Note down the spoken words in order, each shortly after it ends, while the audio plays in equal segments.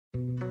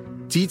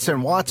Dietz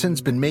and Watson's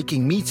been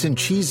making meats and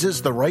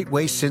cheeses the right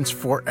way since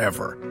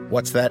forever.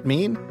 What's that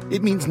mean?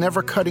 It means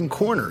never cutting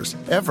corners,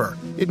 ever.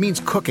 It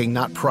means cooking,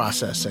 not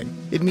processing.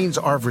 It means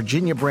our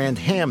Virginia brand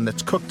ham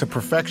that's cooked to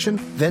perfection,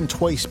 then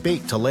twice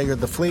baked to layer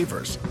the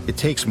flavors. It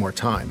takes more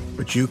time,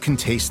 but you can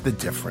taste the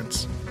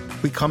difference.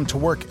 We come to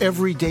work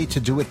every day to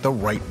do it the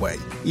right way,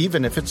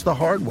 even if it's the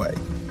hard way.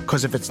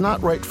 Because if it's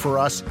not right for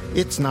us,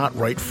 it's not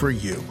right for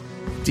you.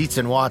 Dietz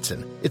and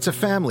Watson, it's a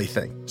family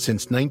thing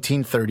since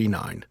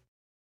 1939.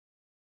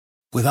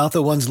 Without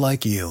the ones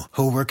like you,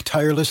 who work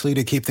tirelessly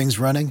to keep things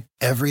running,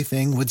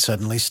 everything would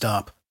suddenly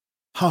stop.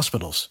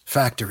 Hospitals,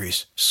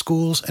 factories,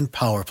 schools, and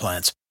power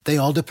plants, they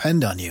all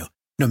depend on you.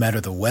 No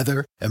matter the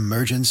weather,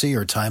 emergency,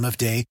 or time of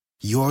day,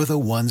 you're the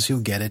ones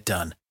who get it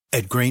done.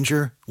 At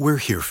Grainger, we're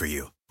here for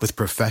you with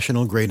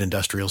professional-grade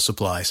industrial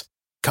supplies.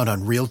 Count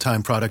on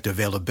real-time product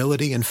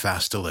availability and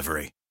fast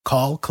delivery.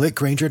 Call, click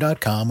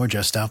Grainger.com, or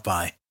just stop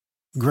by.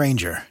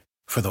 Grainger,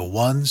 for the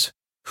ones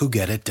who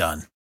get it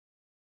done.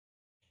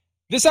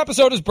 This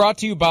episode is brought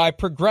to you by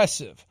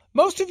Progressive.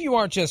 Most of you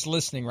aren't just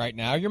listening right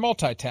now, you're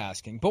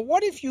multitasking. But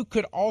what if you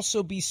could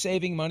also be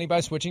saving money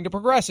by switching to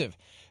Progressive?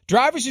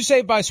 Drivers who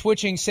save by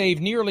switching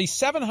save nearly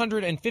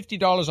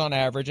 $750 on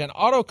average, and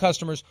auto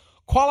customers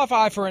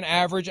qualify for an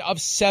average of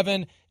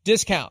 7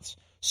 discounts.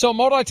 So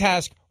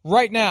multitask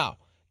right now.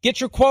 Get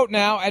your quote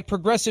now at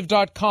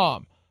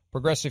Progressive.com.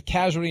 Progressive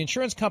Casualty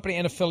Insurance Company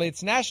and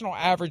affiliates, national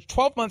average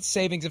 12-month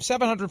savings of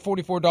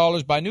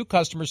 $744 by new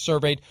customers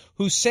surveyed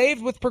who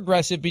saved with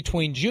Progressive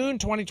between June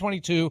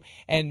 2022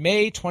 and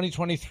May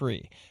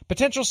 2023.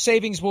 Potential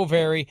savings will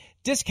vary.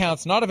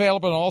 Discounts not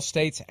available in all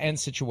states and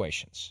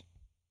situations.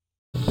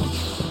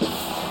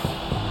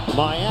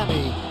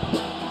 Miami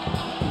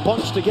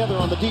bunched together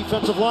on the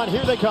defensive line.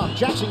 Here they come.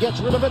 Jackson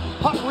gets rid of it.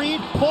 Hot read.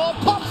 Ball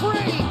pop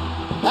free.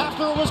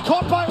 After it was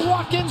caught by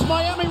Watkins,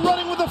 Miami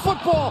running with the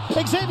football.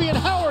 Xavier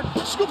Howard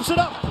scoops it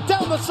up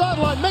down the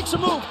sideline, makes a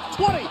move.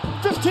 20,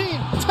 15,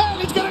 10,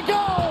 he's going to go.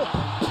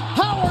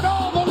 Howard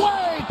all the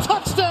way.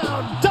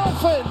 Touchdown,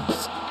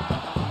 Dolphins.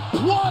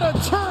 What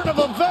a turn of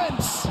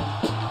events.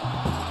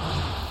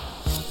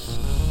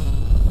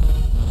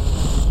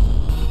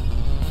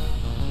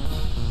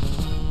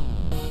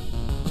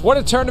 What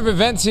a turn of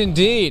events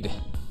indeed.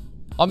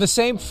 On the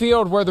same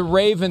field where the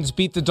Ravens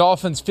beat the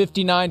Dolphins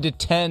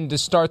 59-10 to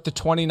start the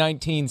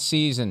 2019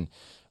 season,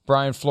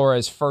 Brian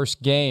Flores'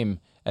 first game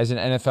as an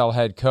NFL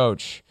head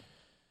coach.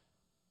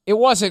 It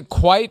wasn't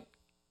quite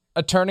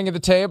a turning of the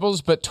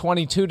tables, but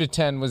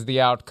 22-10 was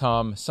the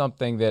outcome,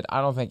 something that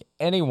I don't think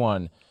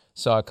anyone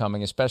saw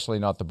coming, especially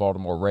not the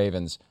Baltimore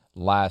Ravens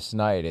last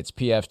night. It's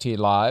PFT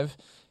Live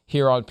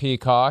here on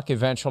Peacock,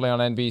 eventually on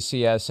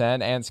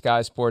NBCSN and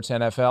Sky Sports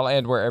NFL,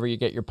 and wherever you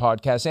get your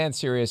podcasts, and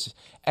Sirius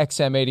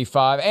XM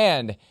 85.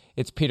 And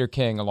it's Peter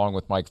King along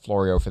with Mike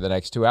Florio for the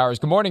next 2 hours.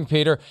 Good morning,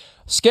 Peter.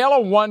 Scale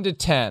of 1 to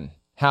 10,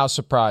 how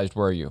surprised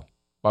were you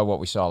by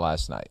what we saw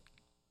last night?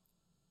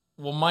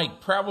 Well,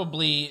 Mike,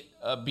 probably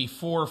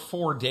before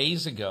 4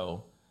 days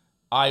ago,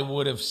 I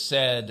would have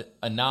said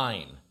a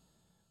 9.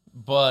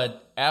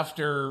 But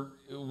after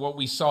what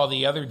we saw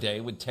the other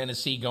day with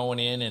Tennessee going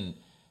in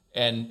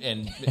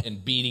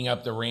and beating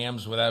up the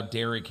Rams without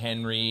Derrick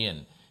Henry,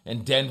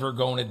 and Denver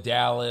going to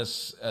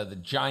Dallas, the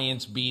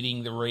Giants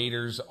beating the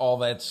Raiders, all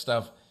that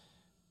stuff.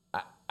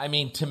 I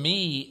mean, to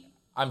me,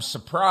 I'm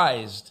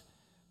surprised,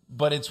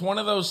 but it's one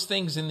of those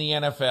things in the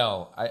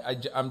NFL.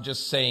 I'm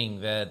just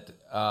saying that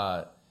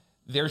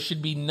there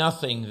should be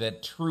nothing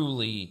that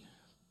truly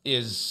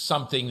is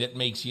something that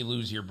makes you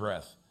lose your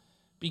breath.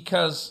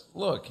 Because,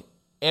 look,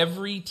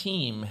 every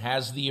team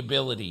has the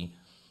ability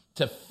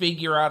to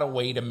figure out a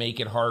way to make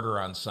it harder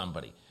on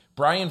somebody.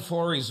 Brian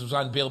Flores was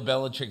on Bill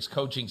Belichick's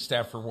coaching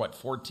staff for,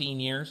 14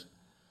 years?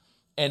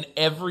 And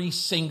every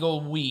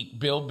single week,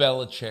 Bill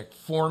Belichick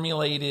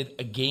formulated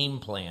a game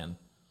plan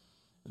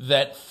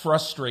that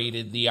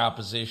frustrated the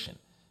opposition.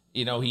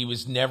 You know, he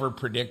was never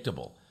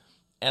predictable.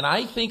 And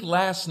I think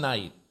last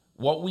night,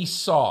 what we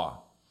saw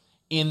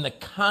in the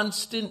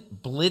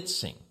constant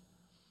blitzing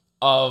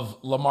of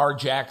Lamar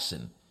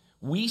Jackson,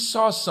 we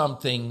saw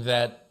something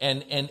that,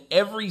 and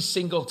every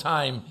single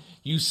time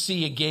you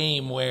see a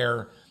game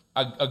where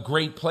a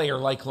great player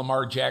like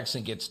Lamar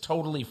Jackson gets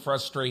totally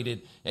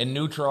frustrated and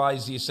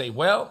neutralized, you say,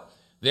 well,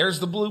 there's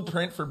the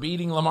blueprint for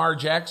beating Lamar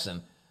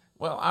Jackson.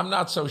 Well, I'm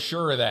not so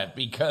sure of that,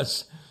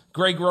 because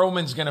Greg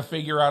Roman's going to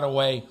figure out a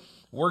way.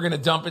 We're going to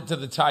dump it to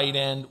the tight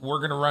end. We're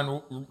going to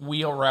run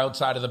wheel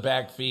routes out of the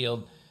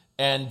backfield.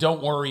 And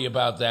don't worry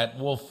about that.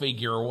 We'll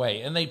figure a way.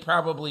 And they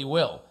probably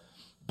will.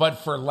 But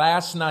for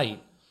last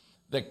night,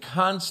 the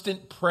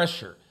constant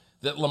pressure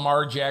that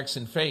Lamar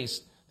Jackson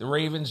faced, the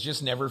Ravens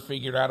just never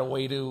figured out a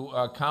way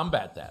to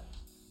combat that.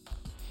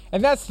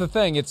 And that's the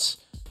thing. It's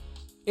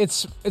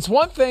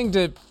one thing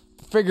to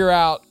figure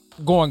out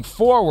going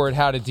forward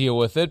how to deal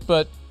with it,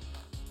 but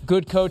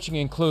good coaching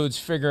includes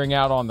figuring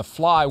out on the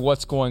fly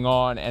what's going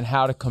on and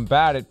how to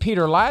combat it.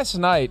 Peter, last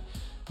night,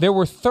 there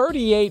were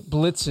 38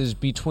 blitzes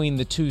between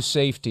the two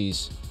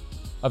safeties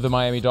of the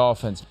Miami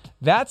Dolphins.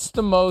 That's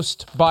the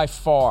most by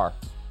far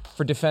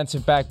for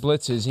defensive back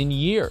blitzes in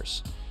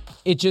years.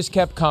 It just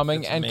kept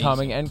coming and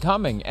coming and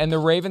coming, and the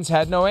Ravens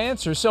had no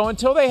answer. So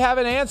until they have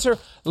an answer,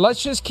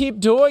 let's just keep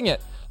doing it.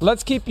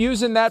 Let's keep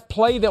using that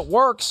play that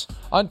works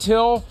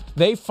until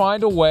they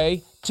find a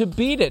way to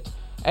beat it.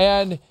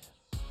 And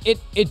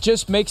it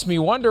just makes me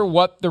wonder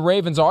what the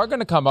Ravens are going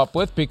to come up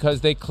with,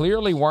 because they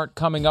clearly weren't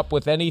coming up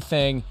with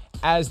anything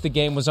as the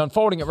game was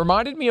unfolding. It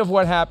reminded me of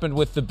what happened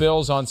with the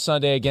Bills on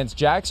Sunday against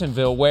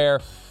Jacksonville,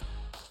 where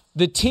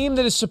the team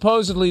that is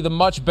supposedly the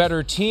much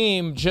better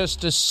team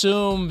just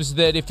assumes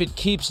that if it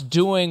keeps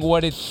doing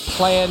what it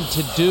planned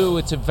to do,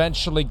 it's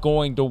eventually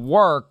going to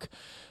work.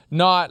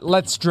 Not,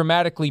 let's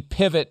dramatically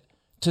pivot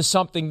to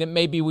something that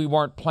maybe we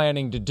weren't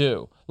planning to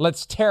do.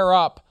 Let's tear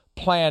up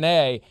plan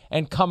A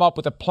and come up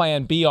with a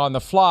plan B on the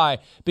fly,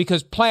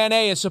 because plan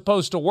A is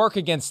supposed to work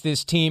against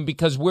this team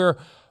because we're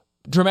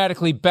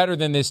dramatically better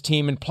than this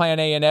team, and plan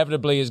A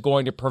inevitably is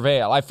going to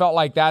prevail. I felt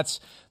like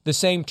that's the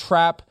same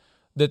trap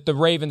that the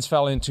Ravens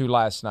fell into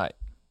last night.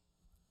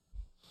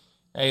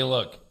 Hey,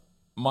 look,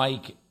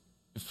 Mike,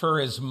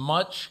 for as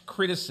much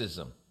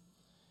criticism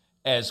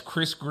as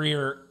Chris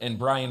Greer and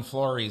Brian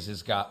Flores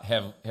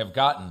have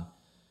gotten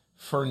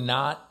for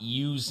not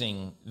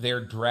using their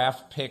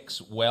draft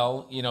picks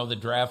well, the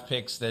draft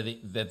picks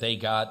that they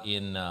got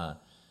in,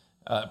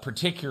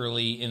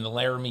 particularly in the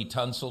Laramie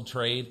Tunsil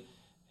trade.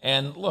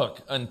 And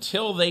look,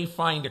 until they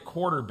find a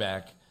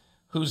quarterback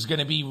who's going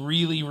to be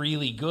really,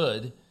 really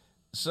good,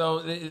 so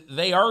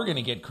they are going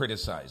to get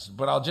criticized.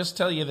 But I'll just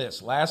tell you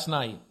this. Last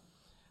night,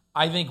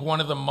 I think one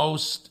of the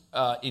most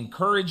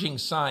encouraging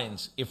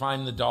signs, if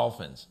I'm the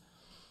Dolphins,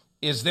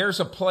 is there's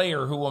a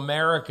player who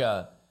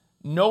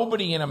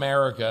nobody in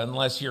America,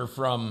 unless you're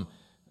from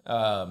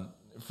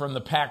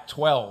the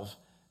Pac-12,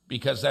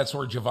 because that's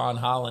where Javon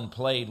Holland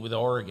played with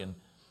Oregon,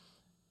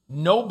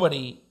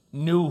 nobody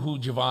knew who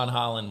Javon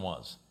Holland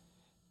was.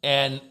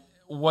 And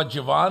what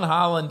Javon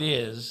Holland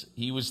is,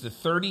 he was the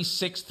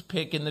 36th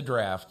pick in the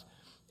draft,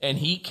 and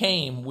he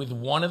came with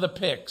one of the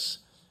picks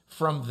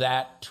from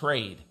that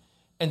trade.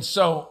 And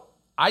so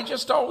I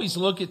just always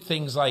look at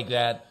things like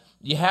that.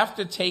 You have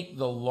to take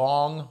the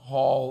long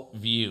haul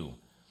view.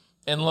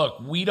 And look,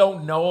 we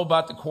don't know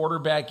about the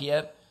quarterback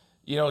yet.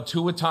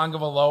 Tua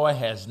Tagovailoa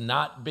has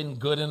not been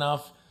good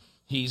enough.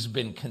 He's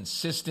been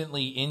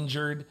consistently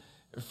injured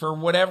for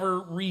whatever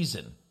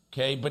reason,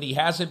 okay? But he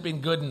hasn't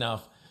been good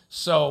enough.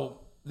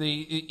 So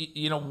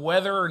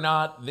whether or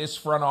not this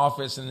front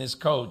office and this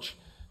coach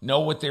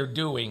know what they're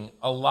doing,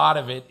 a lot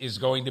of it is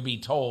going to be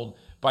told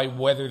by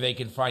whether they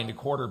can find a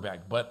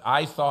quarterback. But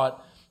I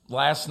thought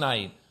last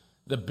night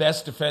the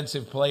best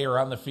defensive player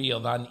on the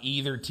field on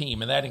either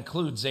team, and that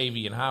includes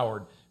Xavier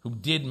Howard, who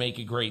did make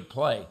a great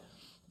play,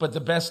 but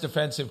the best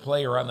defensive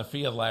player on the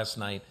field last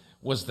night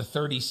was the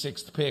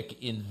 36th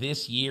pick in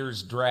this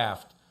year's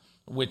draft,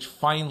 which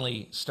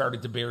finally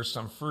started to bear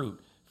some fruit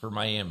for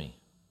Miami.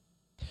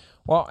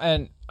 Well,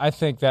 and I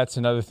think that's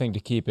another thing to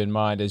keep in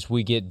mind as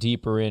we get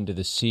deeper into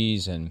the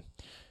season.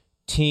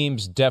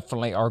 Teams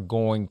definitely are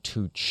going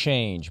to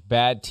change.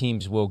 Bad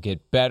teams will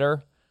get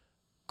better.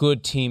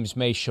 Good teams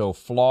may show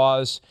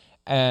flaws.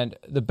 And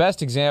the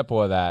best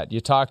example of that,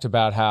 you talked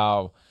about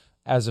how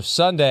as of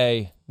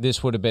Sunday,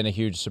 this would have been a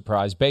huge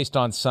surprise. Based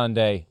on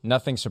Sunday,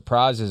 nothing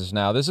surprises us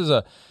now. This is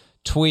a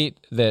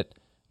tweet that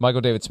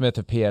Michael David Smith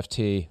of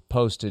PFT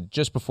posted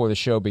just before the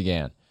show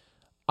began.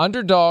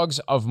 Underdogs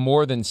of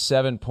more than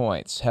 7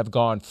 points have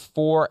gone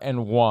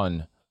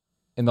 4-1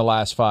 in the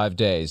last 5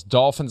 days.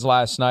 Dolphins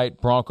last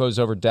night, Broncos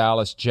over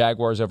Dallas,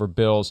 Jaguars over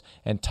Bills,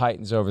 and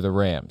Titans over the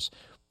Rams.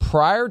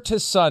 Prior to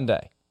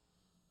Sunday,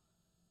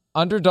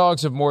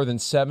 underdogs of more than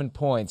 7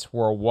 points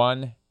were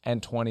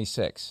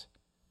 1-26.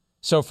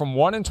 So from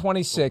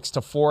 1-26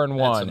 to 4-1,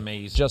 that's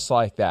amazing. just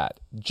like that.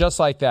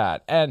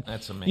 And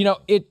that's amazing.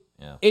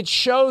 It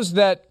shows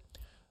that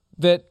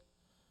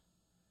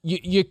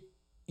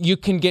you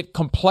can get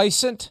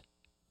complacent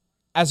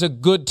as a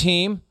good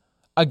team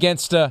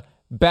against a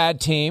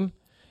bad team,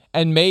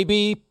 and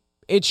maybe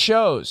it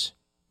shows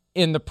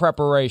in the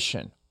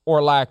preparation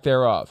or lack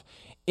thereof,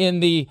 in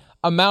the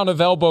amount of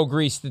elbow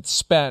grease that's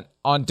spent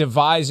on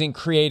devising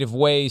creative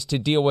ways to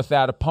deal with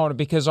that opponent,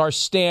 because our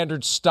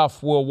standard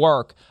stuff will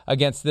work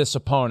against this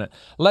opponent.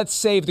 Let's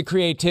save the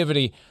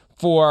creativity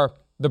for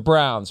the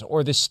Browns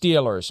or the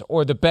Steelers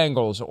or the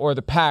Bengals or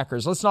the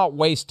Packers. Let's not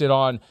waste it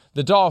on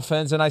the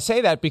Dolphins. And I say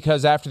that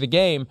because after the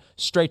game,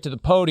 straight to the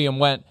podium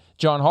went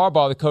John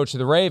Harbaugh, the coach of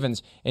the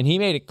Ravens, and he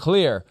made it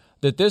clear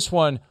that this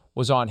one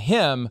was on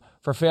him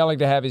for failing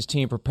to have his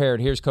team prepared.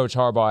 Here's Coach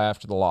Harbaugh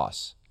after the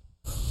loss.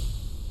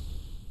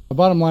 The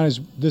bottom line is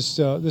this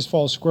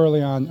falls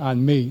squarely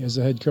on me as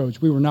the head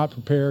coach. We were not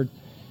prepared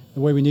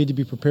the way we need to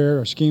be prepared.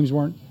 Our schemes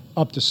weren't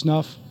up to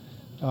snuff.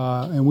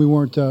 And we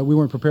weren't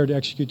prepared to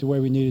execute the way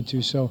we needed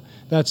to. So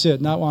that's it,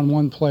 not on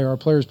one player. Our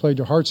players played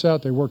their hearts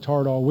out. They worked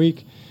hard all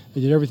week.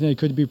 They did everything they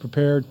could to be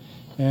prepared,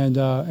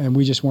 and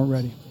we just weren't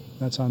ready.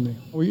 That's on me.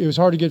 It was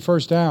hard to get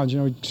first downs,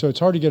 so it's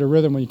hard to get a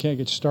rhythm when you can't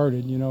get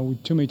started.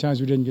 Too many times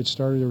we didn't get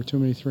started. There were too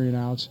many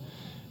 3-and-outs.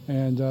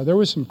 And there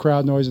was some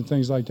crowd noise and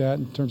things like that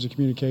in terms of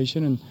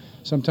communication. And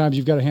sometimes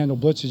you've got to handle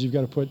blitzes. You've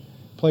got to put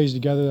plays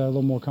together that are a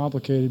little more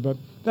complicated. But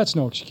that's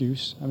no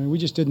excuse. I mean, we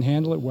just didn't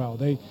handle it well.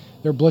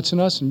 They're blitzing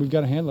us, and we've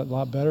got to handle it a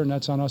lot better, and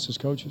that's on us as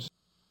coaches.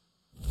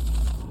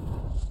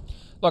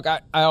 Look,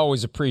 I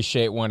always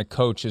appreciate when a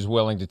coach is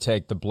willing to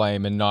take the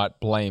blame and not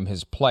blame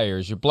his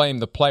players. You blame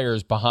the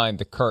players behind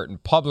the curtain.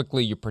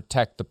 Publicly, you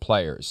protect the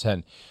players.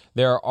 And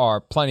there are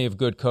plenty of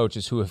good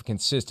coaches who have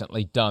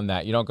consistently done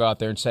that. You don't go out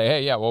there and say,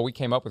 hey, yeah, well, we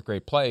came up with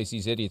great plays.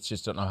 These idiots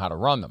just don't know how to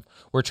run them.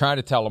 We're trying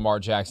to tell Lamar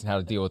Jackson how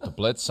to deal with the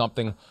blitz.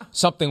 Something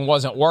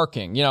wasn't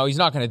working. You know, he's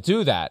not going to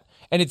do that.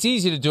 And it's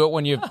easy to do it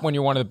when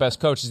you're one of the best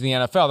coaches in the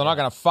NFL. They're not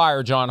going to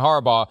fire John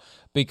Harbaugh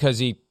because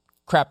he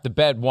crapped the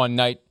bed one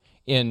night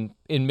in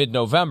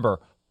mid-November.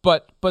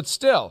 But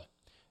still,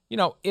 you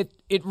know,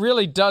 it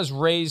really does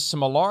raise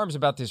some alarms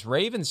about this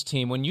Ravens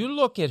team. When you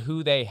look at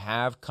who they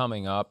have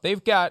coming up,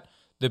 they've got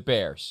the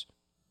Bears.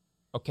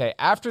 Okay,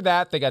 after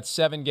that, they got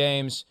 7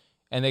 games,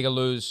 and they can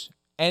lose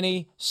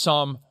any,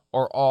 some,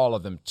 or all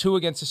of them. 2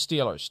 against the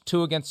Steelers,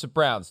 2 against the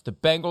Browns, the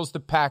Bengals, the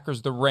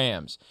Packers, the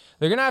Rams.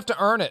 They're going to have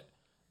to earn it.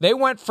 They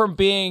went from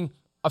being,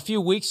 a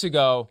few weeks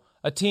ago,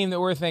 a team that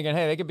we're thinking,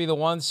 hey, they could be the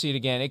 1 seed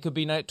again. It could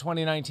be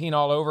 2019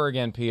 all over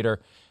again,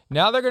 Peter.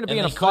 Now they're going to be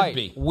in a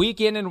fight. Week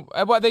in and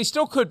well, they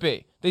still could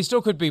be. They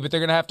still could be, but they're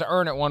going to have to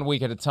earn it 1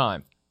 week at a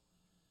time.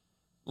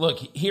 Look,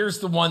 here's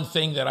the one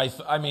thing that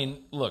I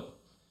mean, look,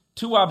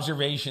 2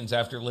 observations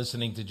after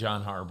listening to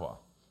John Harbaugh.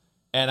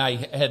 And I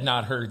had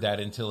not heard that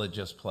until it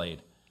just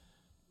played.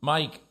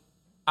 Mike,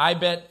 I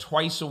bet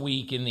twice a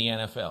week in the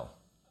NFL,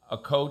 a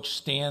coach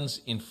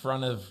stands in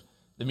front of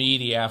the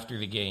media after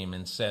the game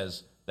and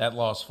says, that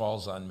loss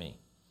falls on me.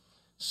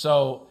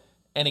 So,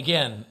 and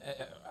again,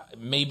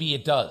 maybe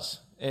it does.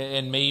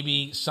 And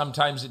maybe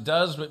sometimes it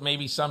does, but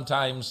maybe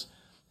sometimes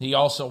he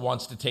also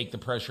wants to take the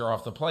pressure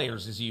off the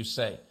players, as you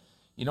say.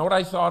 You know what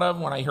I thought of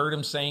when I heard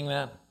him saying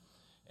that?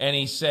 And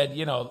he said,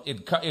 you know,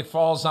 it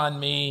falls on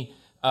me.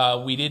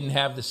 We didn't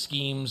have the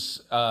schemes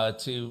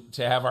to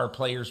have our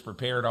players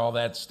prepared, all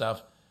that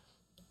stuff.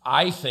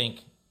 I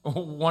think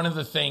one of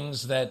the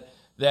things that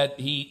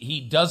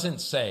he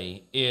doesn't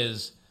say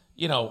is,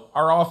 you know,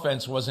 our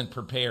offense wasn't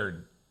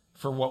prepared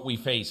for what we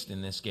faced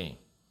in this game.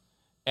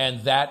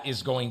 And that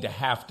is going to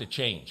have to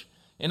change.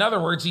 In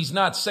other words, he's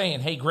not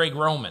saying, hey, Greg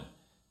Roman,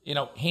 you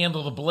know,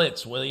 handle the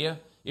blitz, will you?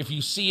 If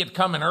you see it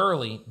coming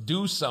early,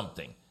 do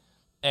something.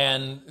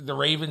 And the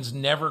Ravens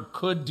never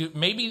could do.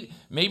 Maybe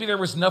there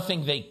was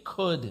nothing they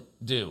could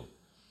do.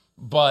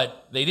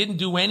 But they didn't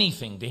do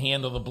anything to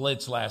handle the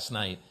blitz last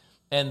night.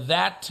 And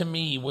that, to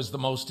me, was the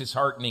most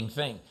disheartening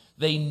thing.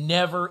 They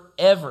never,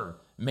 ever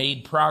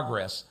made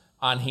progress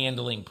on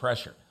handling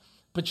pressure.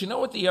 But you know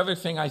what the other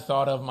thing I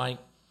thought of, Mike,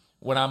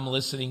 when I'm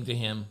listening to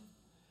him?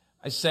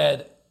 I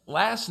said,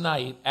 last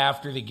night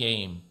after the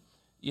game,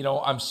 you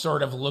know, I'm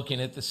sort of looking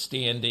at the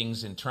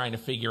standings and trying to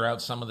figure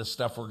out some of the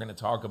stuff we're going to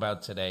talk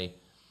about today.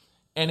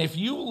 And if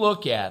you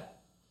look at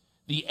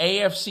the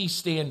AFC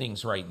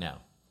standings right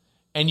now,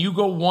 and you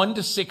go 1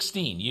 to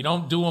 16, you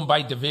don't do them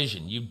by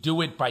division, you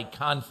do it by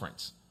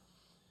conference.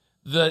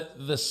 The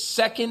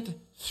 2nd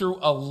through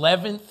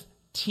 11th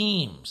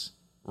teams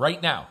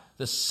right now,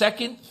 the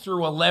 2nd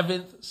through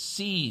 11th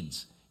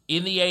seeds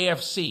in the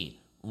AFC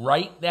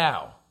right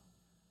now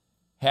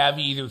have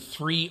either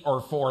 3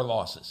 or 4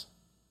 losses.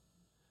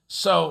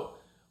 So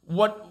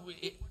what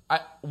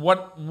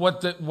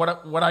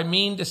I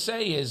mean to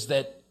say is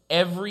that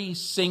every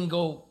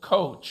single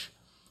coach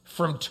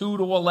from 2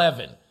 to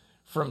 11,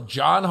 from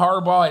John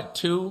Harbaugh at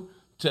 2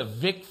 to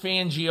Vic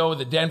Fangio of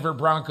the Denver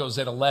Broncos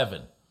at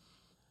 11,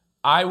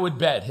 I would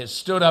bet has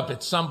stood up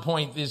at some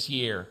point this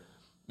year,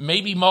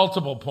 maybe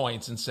multiple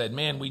points, and said,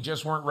 man, we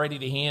just weren't ready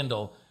to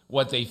handle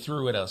what they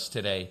threw at us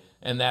today,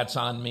 and that's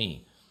on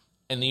me.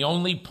 And the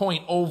only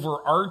point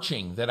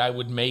overarching that I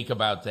would make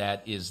about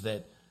that is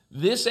that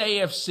this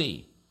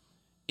AFC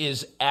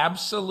is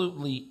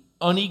absolutely,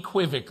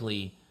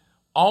 unequivocally,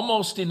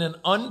 almost in an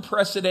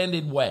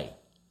unprecedented way,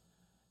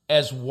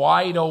 as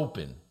wide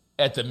open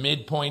at the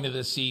midpoint of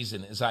the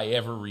season as I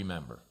ever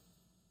remember.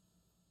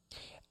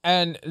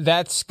 And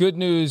that's good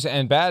news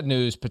and bad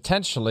news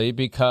potentially,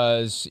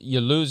 because you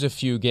lose a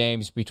few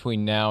games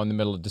between now and the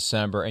middle of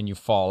December and you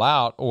fall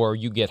out or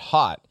you get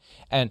hot.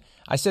 And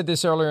I said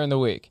this earlier in the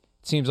week.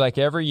 It seems like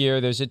every year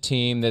there's a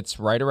team that's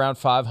right around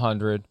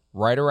 500,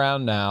 right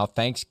around now,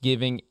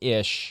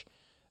 Thanksgiving-ish,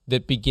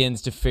 that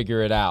begins to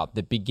figure it out,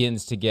 that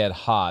begins to get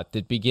hot,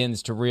 that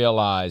begins to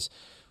realize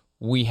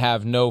we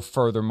have no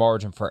further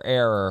margin for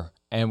error,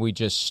 and we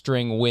just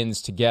string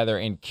wins together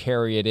and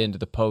carry it into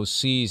the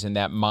postseason,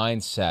 that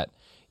mindset.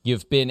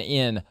 You've been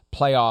in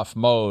playoff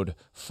mode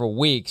for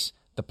weeks.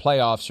 The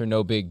playoffs are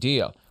no big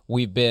deal.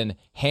 We've been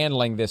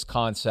handling this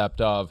concept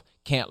of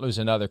can't lose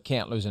another,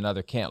 can't lose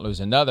another, can't lose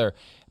another.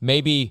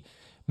 Maybe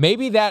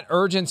that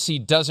urgency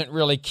doesn't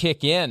really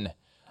kick in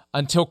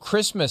until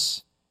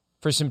Christmas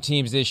for some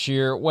teams this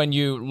year when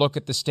you look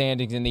at the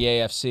standings in the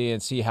AFC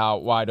and see how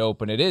wide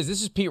open it is.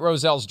 This is Pete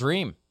Rozell's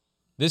dream.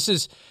 This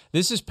is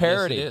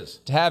parity. Yes, it is.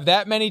 To have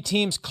that many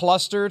teams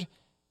clustered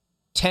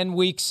 10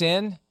 weeks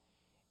in,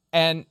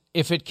 and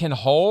if it can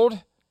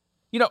hold,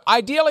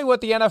 ideally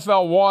what the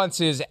NFL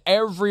wants is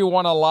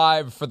everyone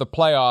alive for the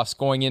playoffs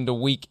going into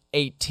week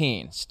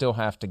 18. Still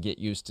have to get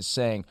used to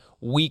saying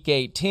week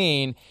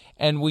 18,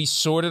 and we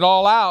sort it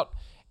all out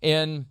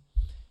in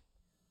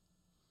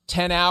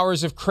 10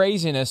 hours of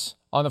craziness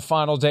on the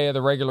final day of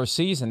the regular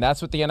season.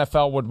 That's what the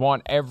NFL would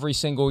want every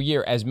single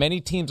year. As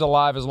many teams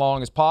alive as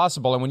long as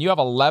possible. And when you have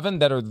 11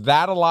 that are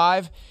that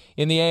alive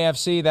in the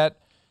AFC,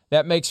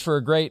 that makes for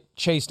a great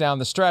chase down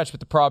the stretch.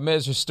 But the problem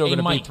is there's still going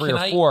to be 3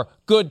 or 4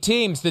 good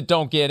teams that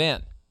don't get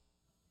in.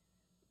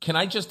 Can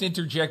I just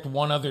interject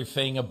one other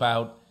thing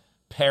about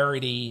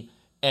parity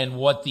and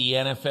what the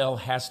NFL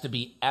has to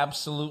be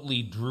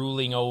absolutely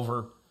drooling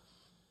over?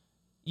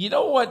 You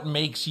know what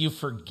makes you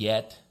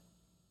forget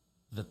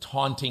the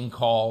taunting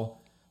call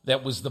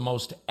that was the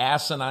most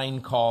asinine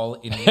call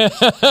in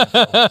recent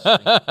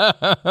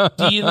NFL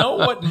history? Do you know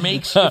what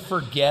makes you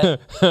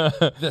forget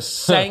the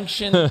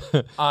sanction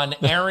on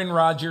Aaron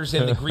Rodgers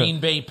and the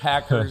Green Bay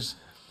Packers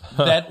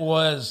that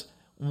was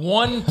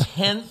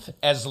 1/10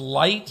 as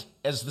light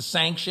as the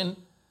sanction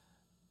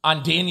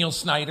on Daniel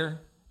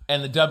Snyder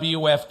and the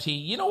WFT?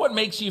 You know what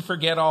makes you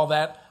forget all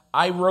that?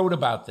 I wrote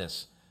about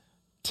this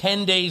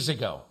 10 days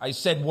ago. I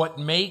said what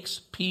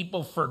makes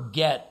people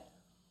forget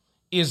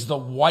is the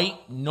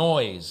white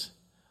noise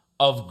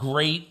of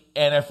great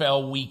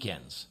NFL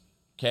weekends,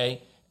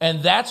 okay?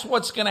 And that's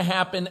what's going to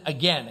happen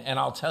again, and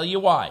I'll tell you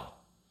why.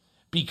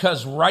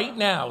 Because right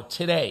now,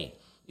 today,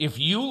 if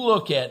you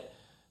look at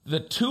the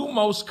 2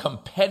 most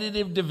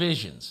competitive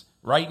divisions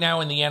right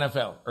now in the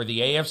NFL, are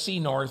the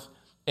AFC North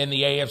and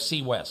the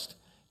AFC West.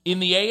 In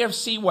the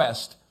AFC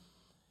West,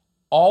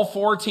 all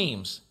 4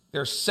 teams,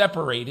 they're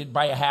separated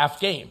by a half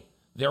game.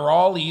 They're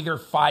all either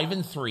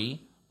 5-3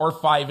 or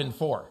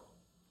 5-4.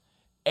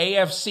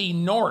 AFC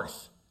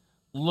North,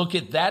 look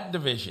at that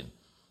division.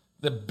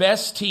 The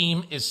best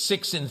team is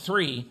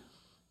 6-3.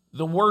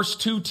 The worst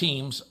 2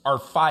 teams are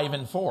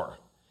 5-4.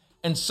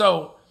 And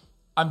so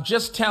I'm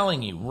just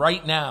telling you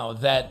right now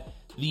that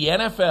the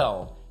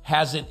NFL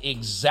has it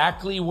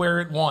exactly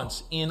where it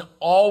wants in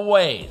all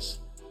ways,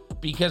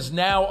 because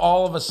now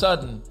all of a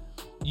sudden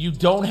you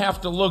don't have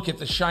to look at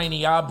the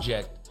shiny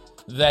object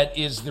that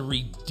is the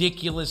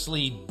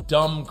ridiculously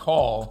dumb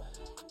call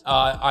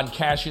on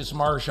Cassius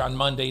Marsh on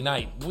Monday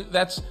night.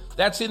 That's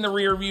in the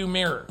rearview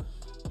mirror.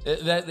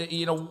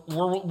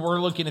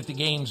 We're looking at the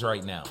games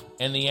right now,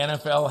 and the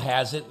NFL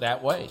has it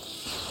that way.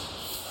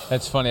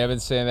 That's funny. I've been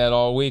saying that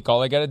all week.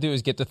 All I got to do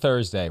is get to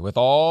Thursday with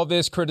all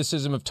this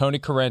criticism of Tony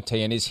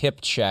Corrente and his hip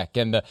check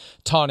and the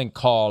taunting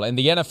call and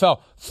the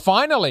NFL.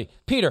 Finally,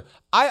 Peter,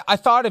 I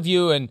thought of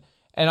you, and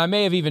I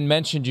may have even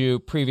mentioned you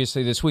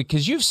previously this week,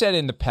 because you've said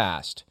in the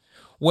past,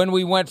 when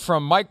we went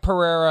from Mike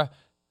Pereira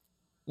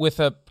with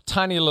a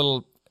tiny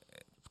little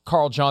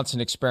Carl Johnson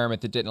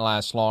experiment that didn't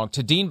last long,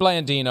 to Dean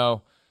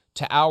Blandino,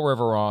 to Al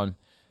Riveron,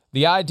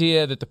 the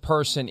idea that the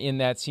person in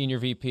that senior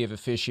VP of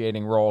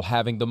officiating role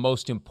having the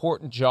most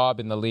important job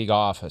in the league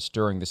office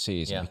during the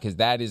season, because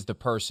that is the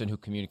person who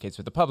communicates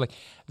with the public,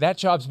 that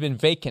job's been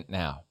vacant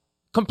now.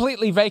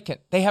 Completely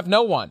vacant. They have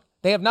no one.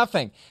 They have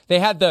nothing. They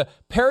had the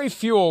Perry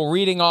Fuel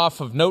reading off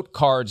of note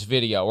cards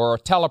video or a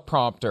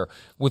teleprompter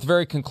with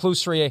very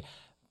conclusory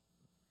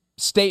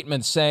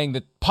statements saying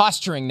that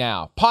posturing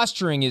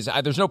is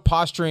there's no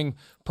posturing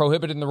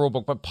prohibited in the rule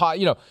book, but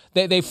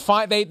they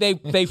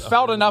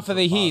felt enough of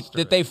the heat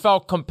that they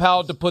felt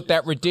compelled to put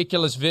that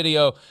ridiculous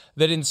video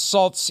that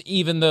insults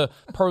even the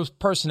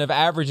person of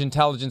average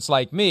intelligence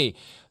like me.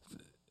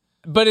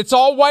 But it's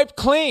all wiped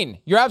clean.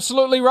 You're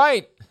absolutely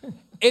right.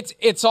 It's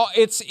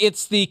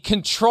the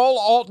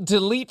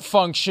Control-Alt-Delete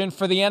function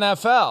for the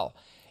NFL.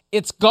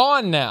 It's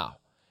gone now.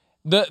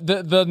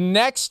 The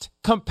next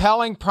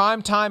compelling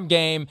primetime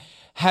game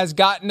has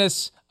gotten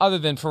us, other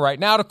than for right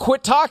now, to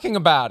quit talking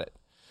about it.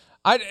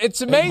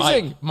 It's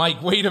amazing. Hey,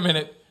 Mike, wait a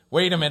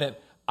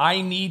minute.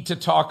 I need to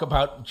talk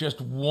about just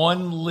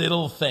one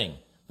little thing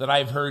that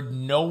I've heard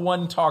no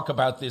one talk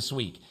about this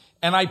week.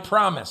 And I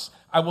promise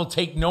I will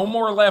take no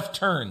more left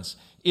turns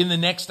in the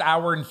next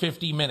hour and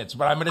 50 minutes.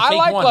 But I'm going to take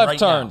one left right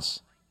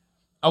turns.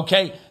 Now.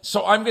 Okay,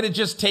 so I'm going to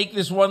just take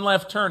this one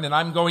left turn, and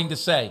I'm going to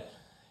say,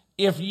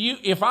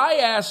 if I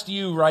asked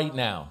you right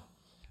now,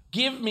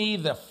 give me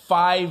the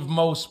 5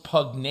 most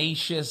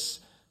pugnacious,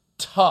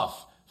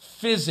 tough,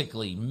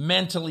 physically,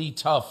 mentally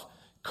tough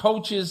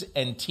coaches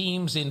and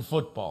teams in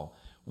football,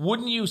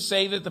 wouldn't you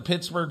say that the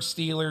Pittsburgh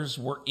Steelers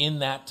were in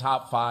that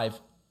top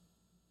 5?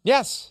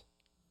 Yes.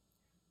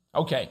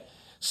 Okay,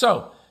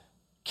 so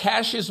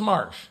Cassius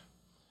Marsh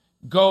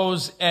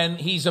goes, and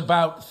he's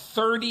about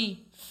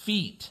 30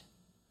 feet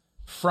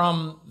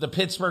from the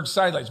Pittsburgh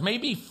sidelines,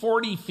 maybe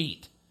 40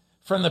 feet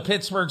from the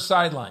Pittsburgh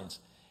sidelines,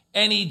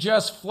 and he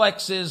just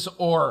flexes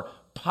or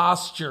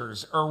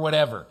postures or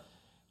whatever.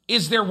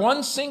 Is there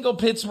one single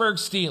Pittsburgh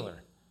Steeler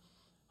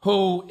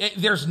who,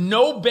 there's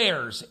no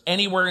Bears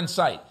anywhere in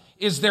sight.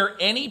 Is there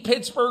any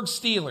Pittsburgh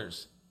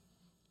Steelers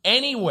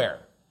anywhere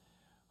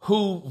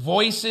who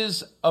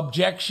voices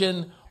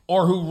objection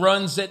or who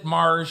runs at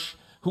Marsh,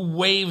 who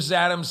waves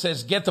at him,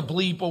 says, get the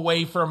bleep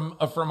away from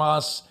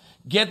us.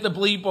 Get the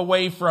bleep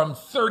away from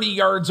 30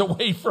 yards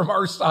away from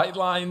our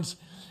sidelines.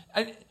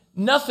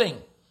 Nothing.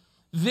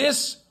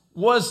 This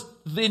was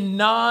the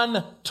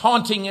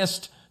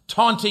non-tauntingest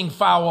taunting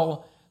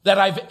foul that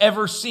I've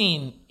ever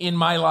seen in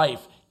my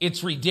life.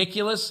 It's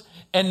ridiculous.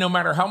 And no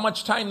matter how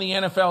much time the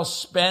NFL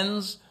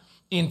spends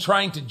in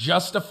trying to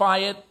justify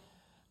it,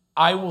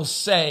 I will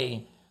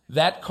say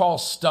that call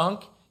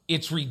stunk.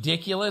 It's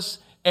ridiculous.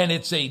 And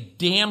it's a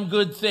damn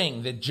good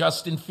thing that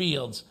Justin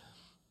Fields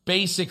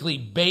basically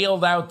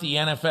bailed out the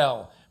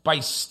NFL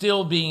by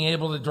still being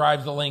able to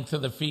drive the length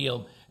of the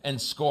field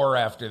and score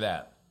after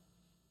that.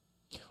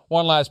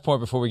 One last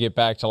point before we get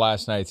back to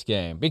last night's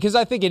game, because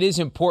I think it is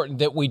important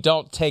that we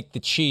don't take the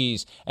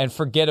cheese and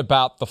forget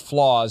about the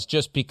flaws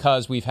just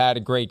because we've had a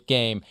great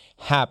game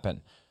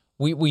happen.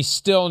 We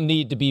still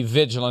need to be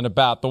vigilant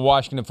about the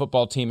Washington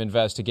football team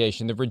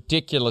investigation, the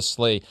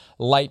ridiculously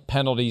light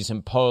penalties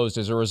imposed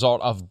as a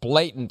result of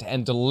blatant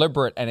and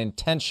deliberate and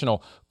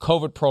intentional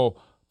COVID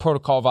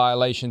protocol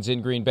violations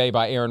in Green Bay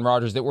by Aaron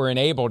Rodgers that were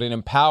enabled and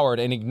empowered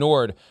and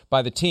ignored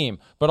by the team,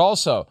 but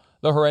also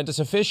the horrendous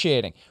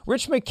officiating.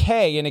 Rich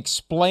McKay, in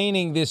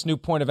explaining this new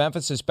point of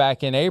emphasis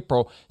back in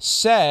April,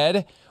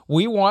 said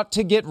we want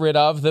to get rid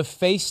of the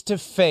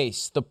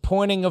face-to-face, the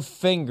pointing of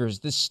fingers,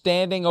 the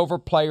standing over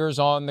players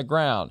on the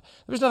ground.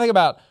 There's nothing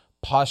about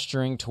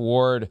posturing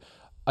toward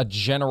a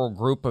general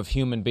group of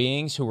human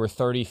beings who were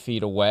 30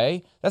 feet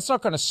away. That's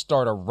not going to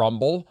start a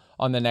rumble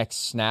on the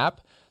next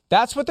snap.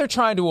 That's what they're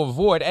trying to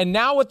avoid. And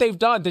now what they've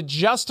done to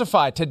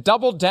justify, to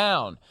double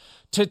down,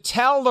 to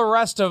tell the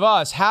rest of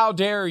us, how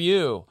dare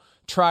you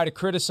try to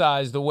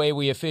criticize the way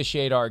we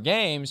officiate our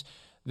games,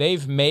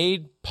 they've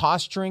made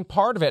posturing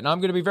part of it. And I'm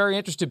going to be very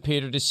interested,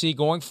 Peter, to see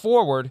going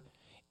forward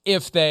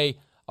if they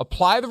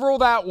apply the rule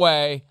that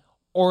way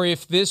or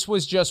if this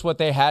was just what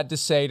they had to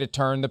say to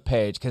turn the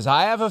page. Because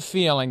I have a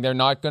feeling they're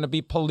not going to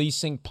be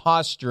policing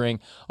posturing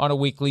on a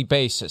weekly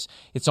basis.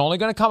 It's only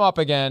going to come up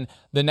again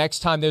the next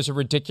time there's a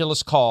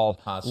ridiculous call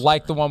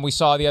like the one we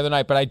saw the other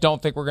night. But I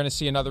don't think we're going to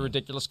see another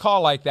ridiculous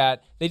call like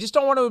that. They just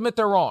don't want to admit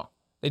they're wrong.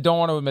 They don't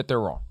want to admit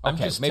they're wrong.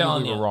 Okay, maybe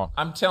we were wrong.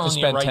 I'm telling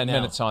you right now. To spend 10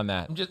 minutes on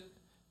that.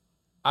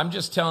 I'm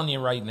just telling you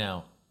right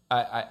now.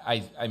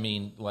 I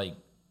mean, like,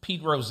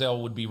 Pete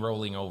Rozelle would be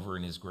rolling over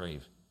in his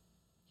grave.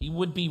 He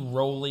would be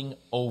rolling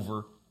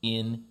over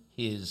in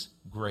his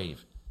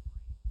grave.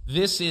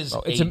 This is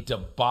a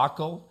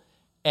debacle,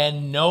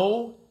 and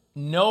no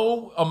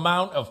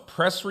amount of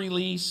press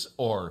release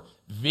or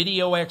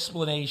video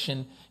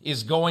explanation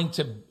is going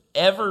to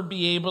ever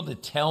be able to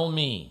tell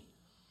me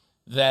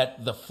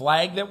that the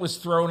flag that was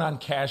thrown on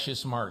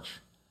Cassius March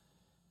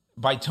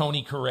by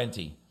Tony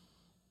Correnti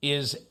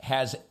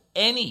has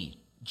any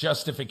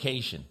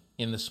justification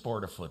in the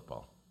sport of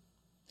football.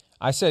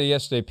 I said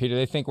yesterday, Peter,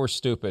 they think we're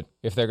stupid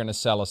if they're going to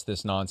sell us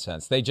this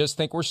nonsense. They just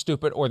think we're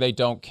stupid or they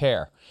don't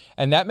care.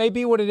 And that may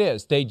be what it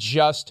is. They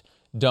just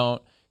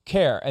don't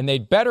care. And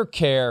they'd better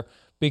care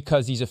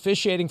because these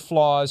officiating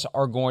flaws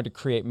are going to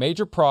create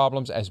major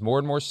problems as more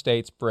and more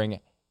states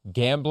bring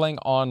gambling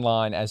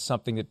online as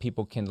something that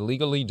people can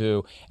legally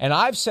do. And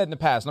I've said in the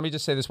past, let me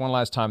just say this one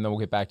last time, then we'll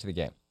get back to the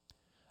game.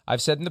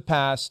 I've said in the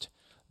past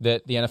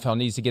that the NFL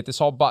needs to get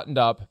this all buttoned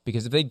up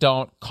because if they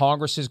don't,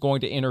 Congress is going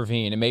to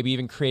intervene and maybe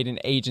even create an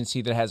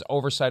agency that has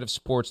oversight of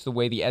sports the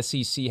way the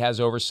SEC has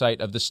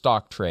oversight of the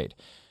stock trade.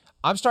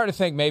 I'm starting to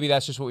think maybe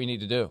that's just what we need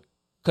to do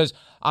because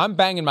I'm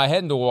banging my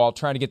head into a wall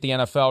trying to get the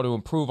NFL to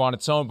improve on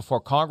its own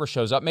before Congress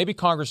shows up. Maybe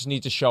Congress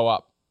needs to show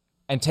up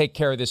and take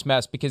care of this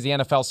mess because the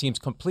NFL seems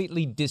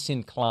completely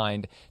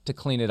disinclined to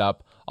clean it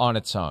up on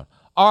its own.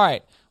 All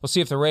right, we'll see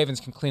if the Ravens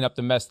can clean up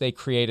the mess they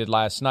created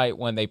last night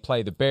when they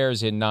play the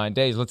Bears in 9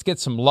 days. Let's get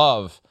some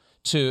love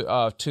to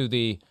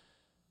the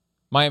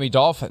Miami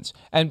Dolphins.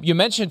 And you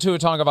mentioned Tua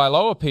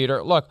Tagovailoa,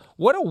 Peter. Look,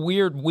 what a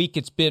weird week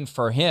it's been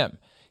for him.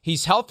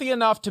 He's healthy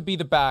enough to be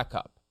the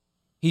backup.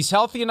 He's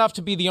healthy enough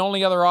to be the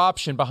only other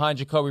option behind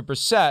Jacoby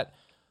Brissett,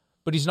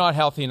 but he's not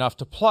healthy enough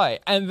to play.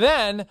 And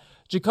then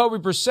Jacoby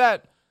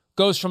Brissett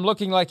goes from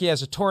looking like he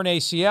has a torn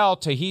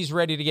ACL to he's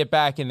ready to get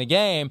back in the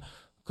game.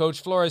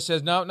 Coach Flores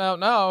says, no.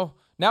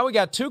 Now we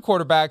got two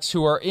quarterbacks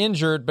who are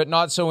injured, but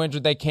not so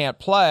injured they can't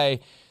play.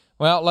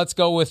 Well, let's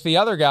go with the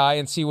other guy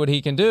and see what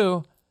he can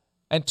do.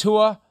 And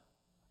Tua,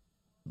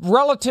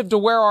 relative to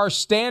where our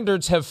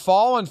standards have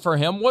fallen for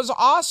him, was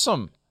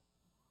awesome.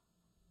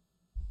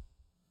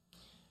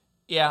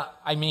 Yeah,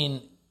 I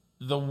mean,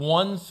 the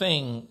one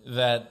thing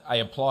that I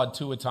applaud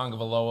Tua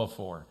Tagovailoa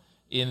for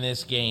in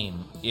this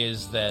game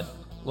is that,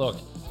 look,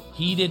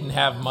 he didn't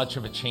have much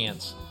of a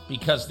chance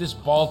because this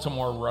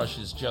Baltimore rush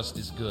is just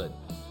as good.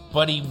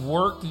 But he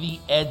worked the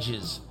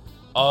edges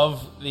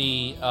of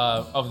the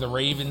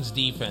Ravens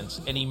defense,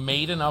 and he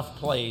made enough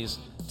plays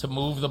to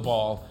move the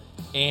ball.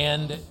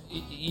 And,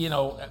 you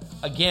know,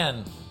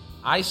 again,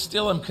 I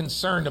still am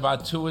concerned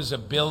about Tua's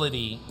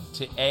ability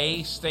to,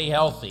 A, stay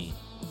healthy,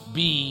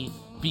 B,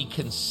 be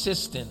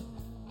consistent,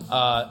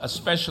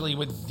 especially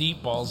with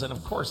deep balls. And,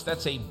 of course,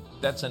 that's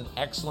an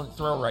excellent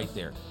throw right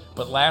there.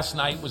 But last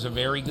night was a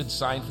very good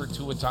sign for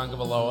Tua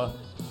Tagovailoa.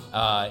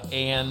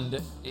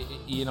 And,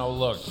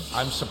 look,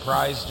 I'm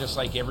surprised just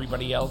like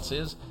everybody else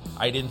is.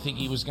 I didn't think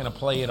he was going to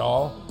play at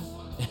all.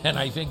 And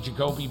I think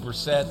Jacoby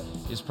Brissett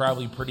is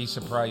probably pretty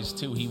surprised,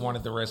 too. He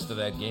wanted the rest of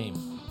that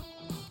game.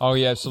 Oh,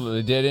 he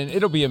absolutely did. And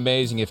it'll be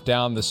amazing if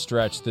down the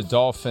stretch the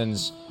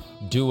Dolphins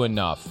do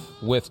enough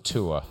with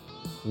Tua,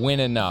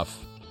 win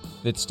enough,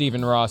 that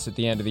Stephen Ross at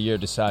the end of the year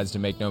decides to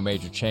make no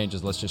major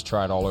changes. Let's just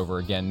try it all over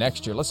again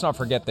next year. Let's not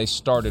forget they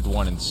started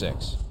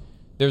 1-6.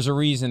 There's a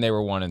reason they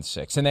were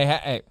 1-6. And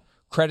hey,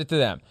 credit to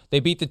them. They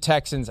beat the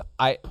Texans.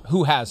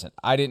 Who hasn't?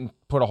 I didn't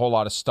put a whole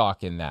lot of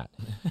stock in that.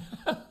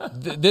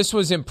 This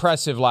was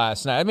impressive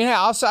last night. I mean, hey,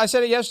 I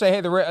said it yesterday.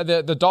 Hey,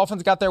 the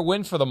Dolphins got their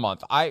win for the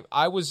month.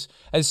 I was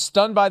as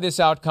stunned by this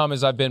outcome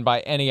as I've been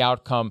by any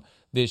outcome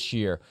this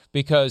year,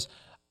 because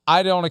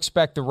I don't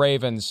expect the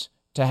Ravens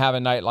to have a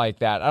night like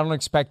that. I don't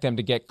expect them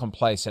to get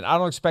complacent. I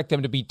don't expect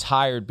them to be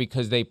tired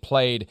because they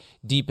played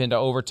deep into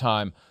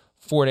overtime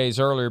 4 days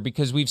earlier,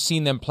 because we've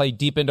seen them play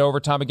deep into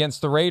overtime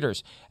against the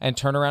Raiders and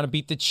turn around and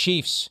beat the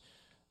Chiefs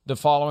the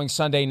following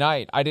Sunday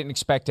night. I didn't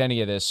expect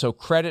any of this. So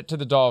credit to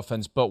the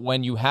Dolphins. But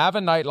when you have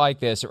a night like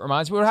this, it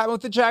reminds me of what happened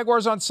with the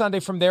Jaguars on Sunday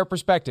from their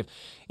perspective.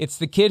 It's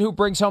the kid who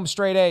brings home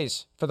straight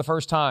A's for the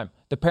first time.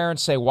 The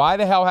parents say, why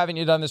the hell haven't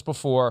you done this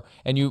before?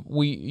 And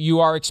you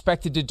are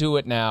expected to do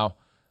it now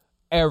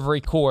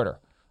every quarter.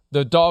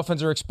 The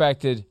Dolphins are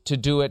expected to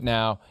do it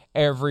now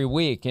every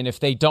week. And if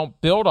they don't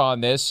build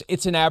on this,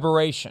 it's an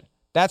aberration.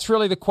 That's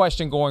really the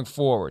question going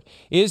forward.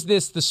 Is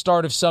this the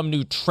start of some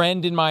new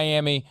trend in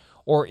Miami,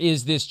 or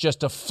is this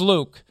just a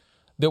fluke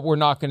that we're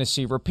not going to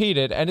see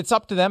repeated? And it's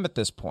up to them at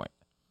this point.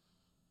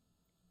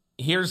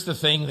 Here's the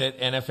thing that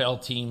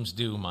NFL teams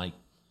do, Mike,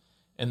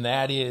 and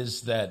that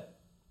is that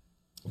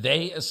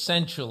they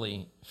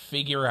essentially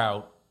figure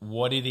out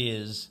what it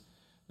is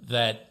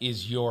that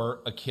is your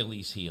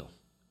Achilles heel,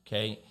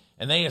 okay?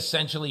 And they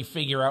essentially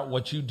figure out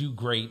what you do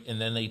great,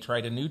 and then they try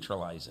to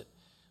neutralize it.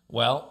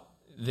 Well,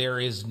 there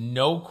is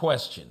no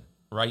question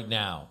right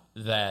now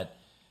that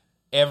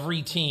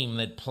every team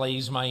that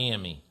plays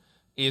Miami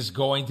is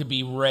going to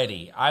be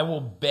ready. I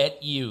will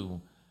bet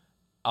you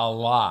a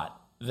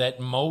lot that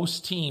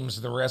most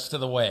teams the rest of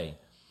the way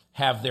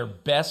have their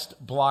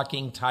best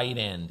blocking tight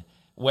end,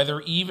 whether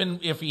even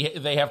if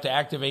they have to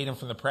activate him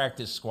from the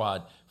practice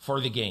squad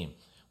for the game,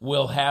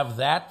 will have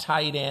that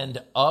tight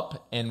end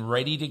up and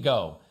ready to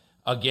go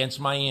against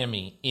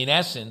Miami, in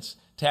essence,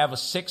 to have a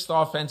sixth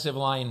offensive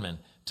lineman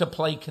to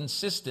play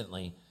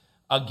consistently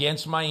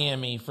against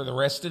Miami for the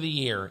rest of the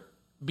year.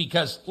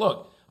 Because,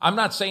 look, I'm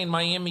not saying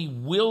Miami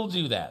will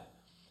do that.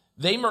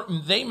 They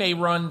may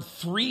run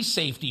 3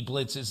 safety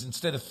blitzes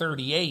instead of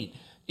 38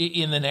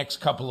 in the next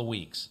couple of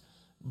weeks.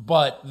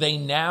 But they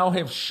now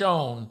have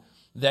shown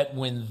that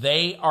when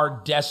they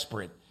are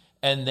desperate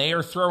and they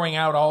are throwing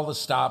out all the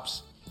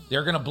stops,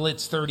 they're going to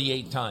blitz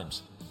 38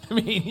 times. I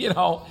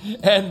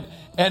mean,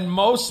 and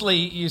mostly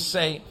you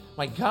say,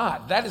 my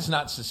God, that is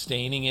not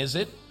sustaining, is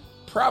it?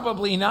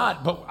 Probably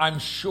not, but I'm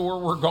sure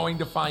we're going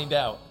to find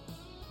out.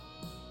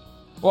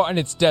 Well, and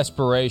it's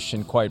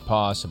desperation, quite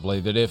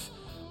possibly, that if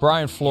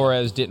Brian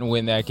Flores didn't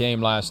win that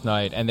game last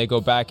night and they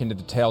go back into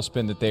the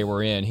tailspin that they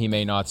were in, he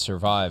may not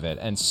survive it.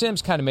 And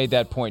Sims kind of made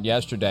that point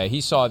yesterday.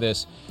 He saw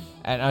this,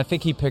 and I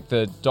think he picked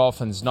the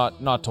Dolphins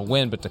not to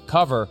win, but to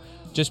cover,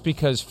 just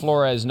because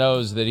Flores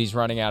knows that he's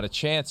running out of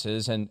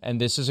chances, and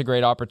this is a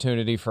great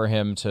opportunity for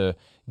him to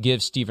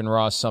give Stephen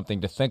Ross something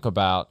to think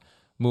about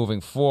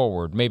moving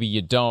forward. Maybe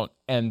you don't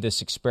end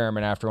this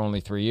experiment after only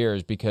 3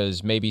 years,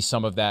 because maybe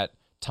some of that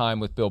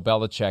time with Bill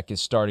Belichick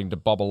is starting to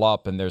bubble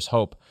up and there's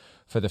hope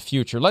for the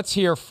future. Let's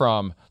hear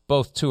from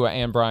both Tua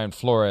and Brian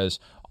Flores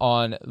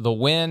on the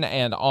win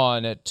and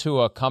on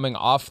Tua coming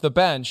off the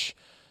bench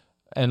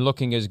and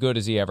looking as good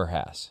as he ever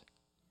has.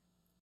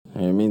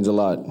 It means a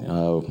lot.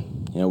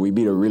 We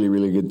beat a really,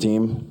 really good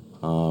team.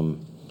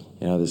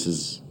 This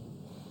is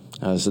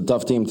a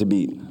tough team to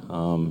beat.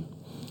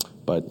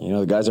 But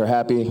the guys are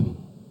happy.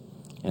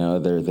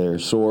 They're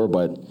sore,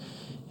 but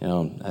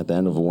at the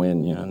end of a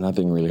win,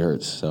 nothing really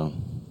hurts. So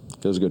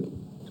it feels good.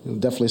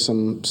 Definitely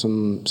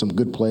some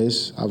good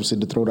plays. Obviously,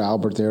 the throw to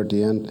Albert there at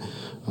the end,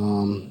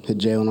 hit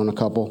Jalen on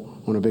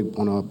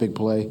a big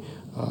play.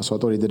 So I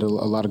thought he did a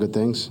lot of good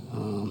things.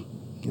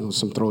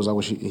 Some throws I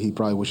wish he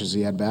probably wishes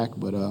he had back,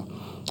 but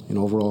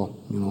overall,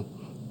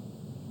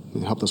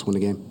 it helped us win the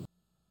game.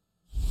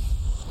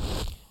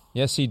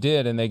 Yes, he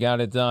did, and they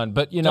got it done.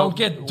 But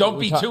don't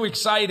be too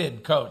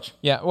excited, Coach.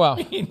 Yeah, well,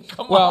 I mean,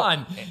 come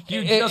on,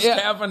 you just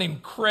have an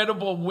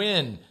incredible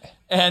win,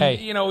 and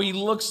he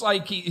looks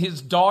like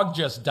his dog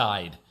just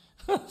died.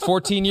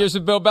 14 years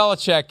with Bill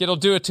Belichick, it'll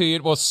do it to you.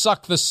 It will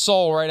suck the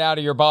soul right out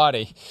of your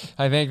body.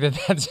 I think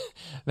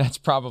that's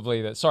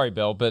probably that. Sorry,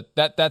 Bill, but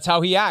that's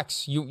how he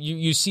acts.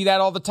 You see that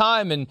all the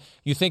time, and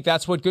you think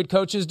that's what good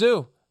coaches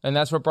do. And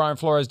that's what Brian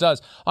Flores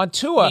does. On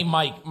Tua... Hey,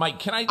 Mike,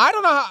 can I... I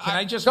don't know how... Can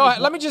I just... Go ahead.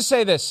 Let me just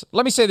say this.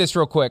 Let me say this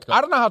real quick.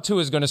 I don't know how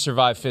Tua is going to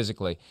survive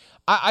physically.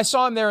 I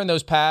saw him there in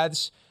those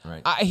pads.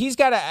 Right. He's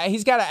got to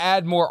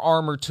add more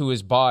armor to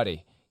his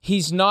body.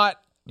 He's not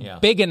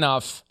big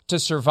enough to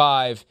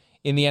survive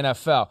in the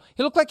NFL.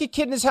 He looked like a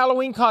kid in his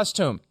Halloween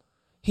costume.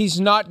 He's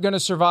not going to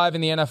survive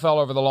in the NFL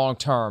over the long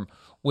term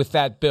with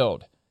that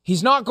build.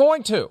 He's not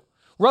going to.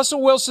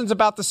 Russell Wilson's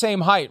about the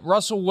same height.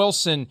 Russell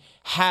Wilson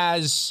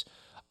has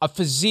a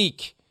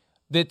physique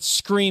that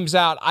screams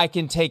out, I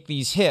can take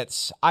these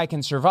hits, I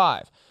can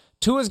survive.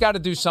 Tua's got to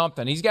do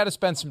something. He's got to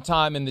spend some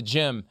time in the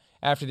gym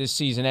after this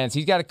season ends.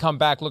 He's got to come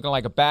back looking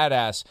like a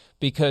badass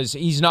because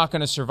he's not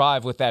going to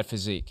survive with that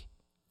physique.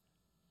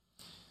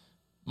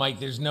 Mike,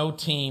 there's no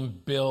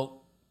team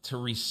built to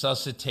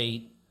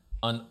resuscitate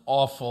an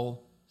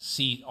awful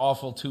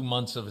 2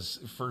 months of his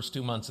first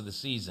 2 months of the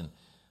season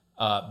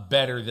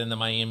better than the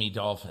Miami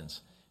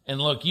Dolphins. And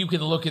look, you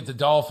can look at the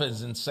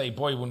Dolphins and say,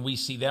 boy, when we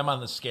see them on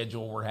the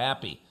schedule, we're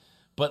happy.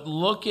 But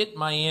look at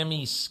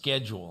Miami's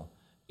schedule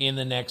in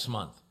the next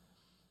month.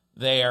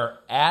 They are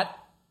at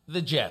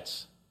the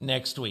Jets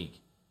next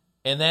week.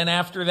 And then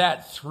after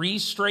that, 3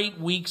 straight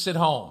weeks at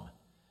home.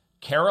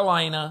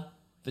 Carolina,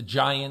 the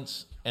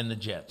Giants, and the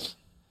Jets.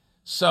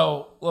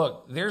 So,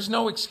 look, there's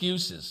no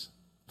excuses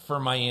for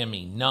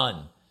Miami.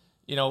 None.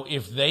 You know,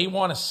 if they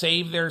want to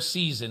save their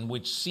season,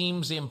 which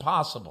seems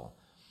impossible,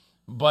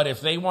 but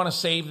if they want to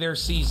save their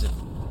season,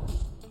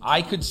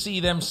 I could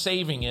see them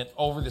saving it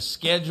over the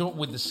schedule,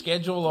 with the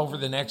schedule over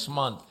the next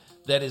month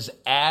that is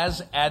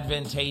as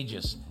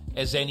advantageous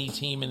as any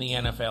team in the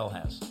NFL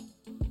has.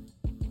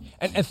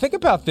 And think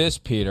about this,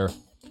 Peter.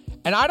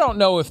 And I don't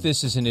know if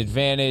this is an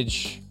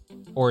advantage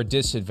or a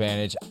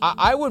disadvantage.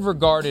 I would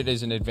regard it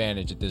as an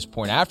advantage at this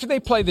point. After they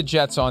play the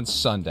Jets on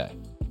Sunday,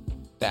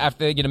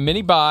 after they get a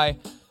mini bye,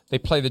 they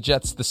play the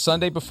Jets the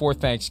Sunday before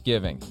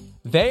Thanksgiving.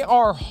 They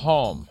are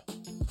home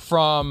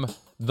from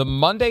the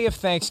Monday of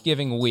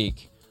Thanksgiving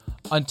week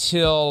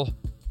until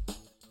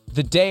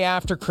the day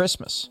after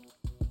Christmas.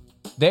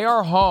 They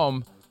are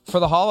home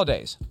for the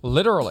holidays,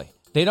 literally.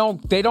 They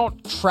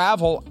don't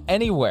travel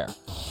anywhere.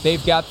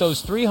 They've got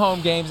those 3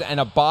 home games and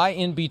a bye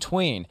in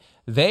between.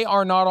 They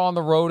are not on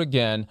the road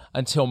again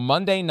until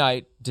Monday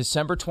night,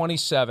 December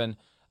 27,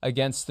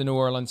 against the New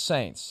Orleans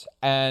Saints.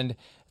 And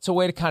it's a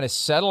way to kind of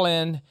settle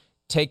in,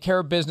 take care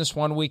of business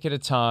 1 week at a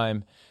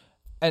time.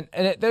 And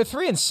they're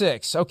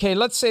 3-6. Okay,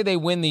 let's say they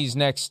win these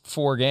next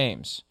 4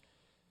 games.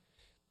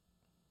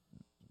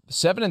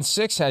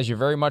 7-6 has you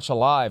very much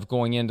alive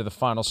going into the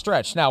final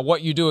stretch. Now,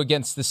 what you do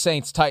against the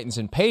Saints, Titans,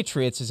 and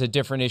Patriots is a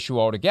different issue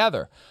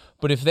altogether.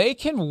 But if they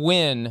can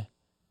win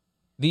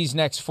these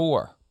next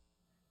 4,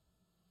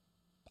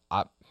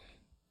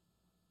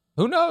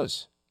 who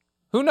knows?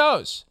 Who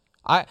knows?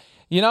 I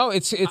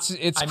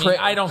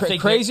don't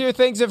think crazier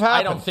things have happened.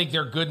 I don't think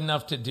they're good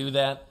enough to do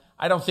that.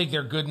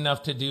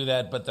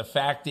 But the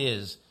fact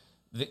is,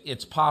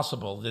 it's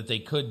possible that they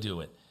could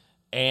do it.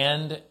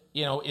 And,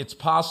 it's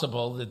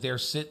possible that they're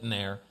sitting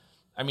there.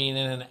 I mean,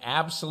 in an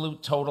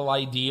absolute total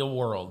ideal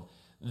world,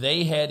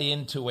 they head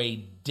into a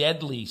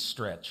deadly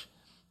stretch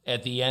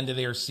at the end of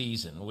their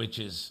season, which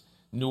is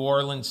New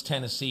Orleans,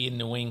 Tennessee, and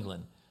New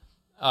England.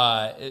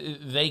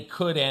 They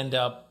could end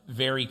up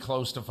very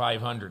close to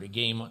 500, a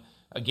game,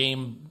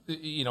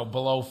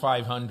 below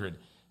 500.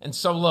 And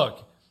so,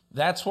 look,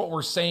 that's what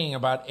we're saying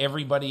about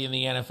everybody in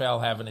the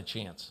NFL having a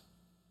chance.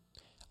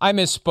 I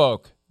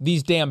misspoke.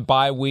 These damn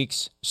bye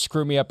weeks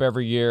screw me up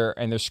every year,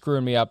 and they're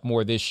screwing me up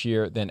more this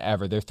year than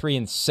ever. They're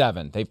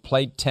 3-7. They've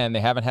played 10.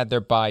 They haven't had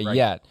their bye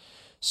yet.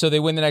 So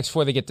they win the next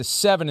 4. They get to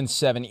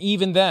 7-7.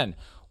 Even then,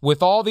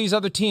 with all these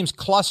other teams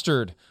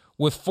clustered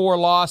with 4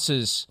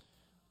 losses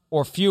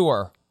or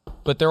fewer,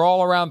 but they're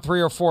all around 3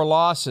 or 4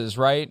 losses,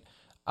 right?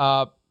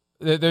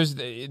 They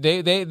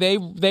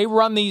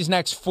run these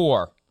next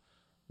 4.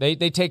 They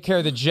take care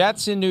of the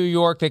Jets in New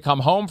York. They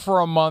come home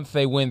for a month.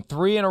 They win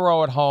 3 in a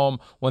row at home.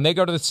 When they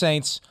go to the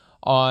Saints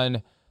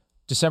on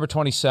December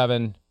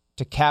 27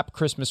 to cap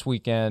Christmas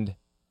weekend,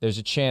 there's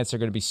a chance they're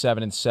going to be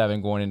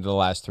 7-7 going into the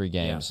last 3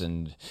 games.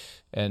 Yes.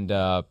 And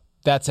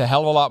that's a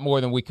hell of a lot more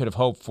than we could have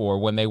hoped for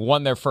when they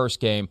won their first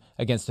game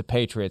against the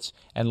Patriots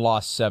and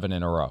lost 7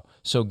 in a row.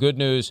 So good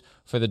news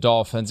for the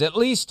Dolphins. At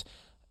least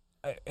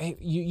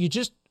you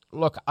just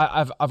look.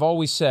 I've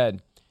always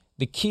said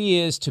the key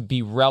is to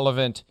be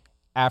relevant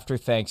after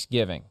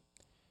Thanksgiving.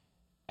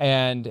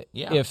 And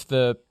if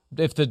the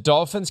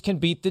Dolphins can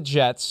beat the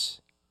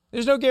Jets,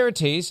 there's no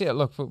guarantees. Yeah,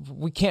 look,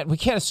 we can't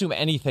assume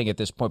anything at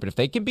this point, but if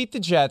they can beat the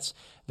Jets,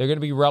 they're going to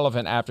be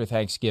relevant after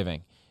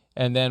Thanksgiving.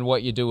 And then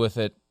what you do with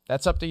it,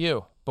 that's up to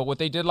you. But what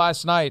they did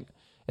last night,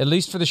 at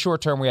least for the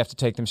short term, we have to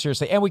take them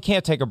seriously. And we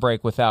can't take a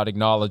break without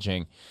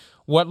acknowledging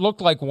what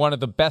looked like one of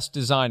the best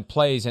designed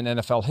plays in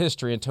NFL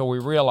history until we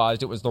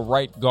realized it was the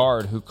right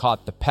guard who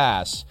caught the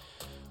pass.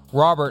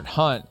 Robert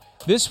Hunt.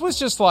 This was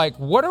just like,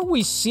 what are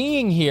we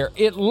seeing here?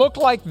 It looked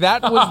like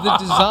that was the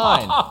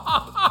design.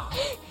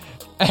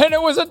 And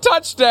it was a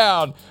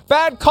touchdown.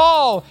 Bad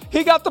call.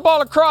 He got the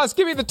ball across.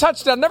 Give me the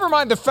touchdown. Never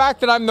mind the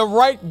fact that I'm the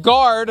right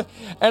guard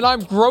and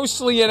I'm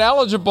grossly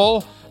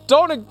ineligible.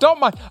 Don't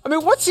mind. I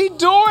mean, what's he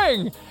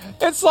doing?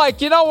 It's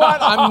like, you know what?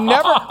 I'm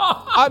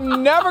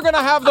never going to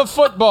have the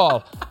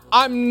football.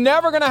 I'm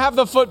never going to have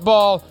the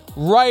football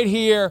right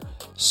here.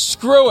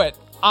 Screw it.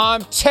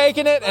 I'm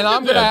taking it, and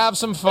I'm going to have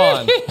some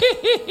fun.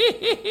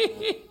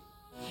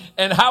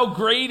 And how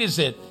great is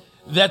it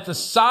that the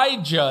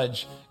side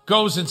judge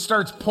goes and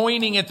starts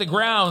pointing at the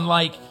ground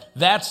like,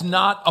 that's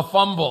not a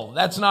fumble.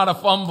 That's not a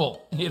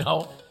fumble,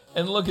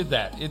 And look at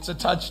that. It's a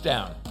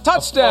touchdown.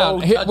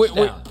 Touchdown.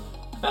 Touchdown.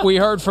 We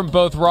heard from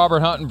both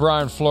Robert Hunt and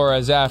Brian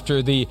Flores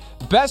after the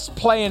best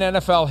play in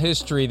NFL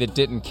history that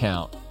didn't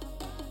count.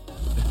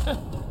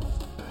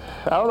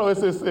 I don't know.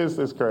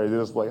 It's crazy.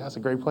 It's like, that's a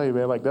great play,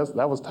 man. Like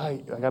that was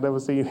tight. Like I never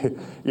seen it,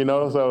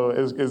 So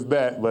it's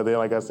that. But then,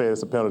 like I said,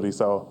 it's a penalty.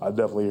 So I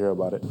definitely hear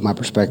about it. My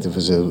perspective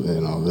is, it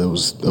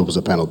was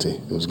a penalty.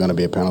 It was going to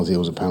be a penalty. It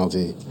was a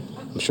penalty.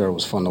 I'm sure it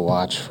was fun to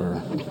watch for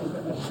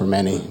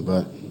many,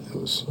 but it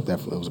was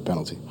a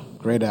penalty.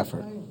 Great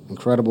effort,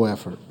 incredible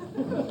effort.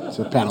 It's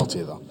a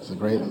penalty though. It's a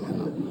great,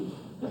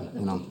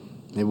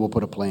 maybe we'll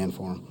put a play in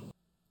for him.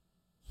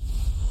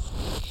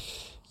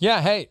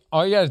 Yeah, hey,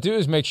 all you got to do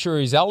is make sure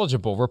he's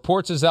eligible.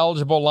 Reports as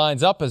eligible,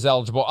 lines up as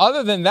eligible.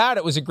 Other than that,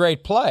 it was a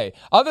great play.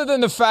 Other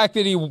than the fact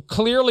that he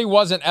clearly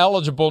wasn't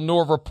eligible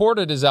nor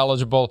reported as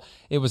eligible,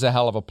 it was a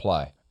hell of a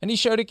play. And he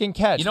showed he can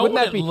catch. You know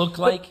what it looked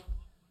like?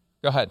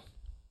 Go ahead.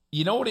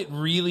 You know what it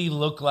really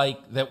looked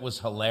like that was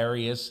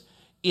hilarious?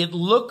 It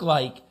looked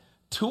like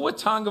Tua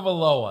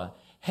Tagovailoa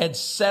had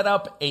set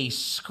up a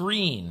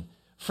screen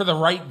for the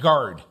right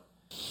guard.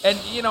 And,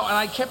 and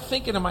I kept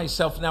thinking to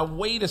myself, now,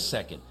 wait a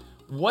second.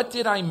 What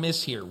did I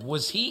miss here?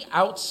 Was he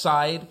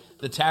outside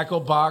the tackle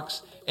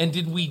box? And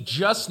did we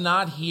just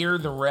not hear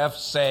the ref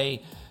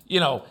say,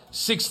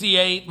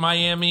 68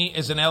 Miami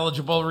is an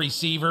eligible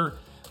receiver?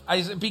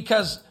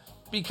 Because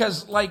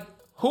like,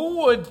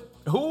 who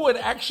would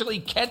actually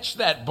catch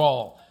that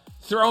ball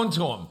thrown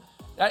to him?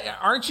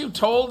 Aren't you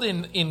told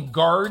in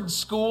guard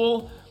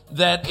school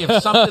that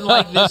if something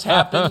like this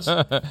happens,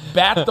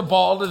 bat the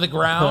ball to the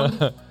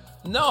ground?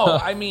 No,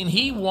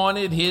 he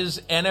wanted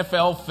his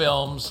NFL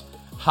films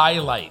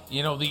highlight.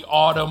 The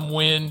autumn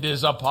wind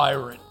is a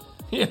pirate.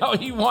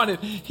 He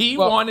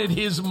wanted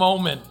his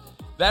moment.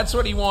 That's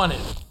what he wanted.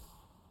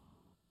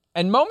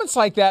 And moments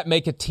like that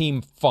make a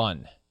team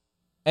fun.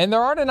 And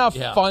there aren't enough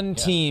fun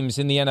teams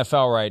in the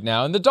NFL right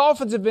now. And the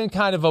Dolphins have been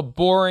kind of a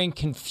boring,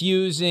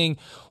 confusing,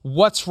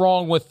 what's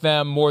wrong with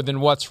them more than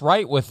what's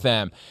right with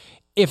them.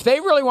 If they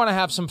really want to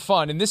have some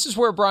fun, and this is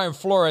where Brian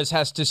Flores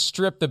has to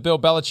strip the Bill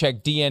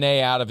Belichick DNA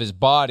out of his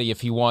body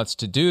if he wants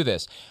to do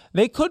this,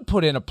 they could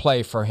put in a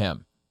play for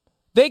him.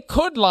 They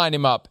could line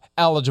him up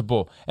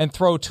eligible and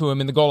throw to him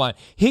in the goal line.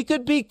 He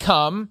could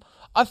become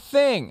a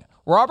thing.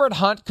 Robert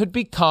Hunt could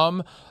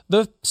become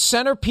the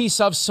centerpiece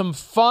of some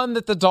fun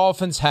that the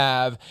Dolphins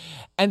have.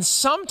 And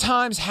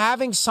sometimes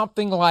having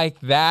something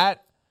like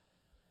that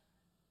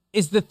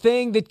is the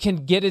thing that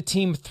can get a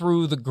team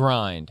through the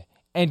grind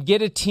and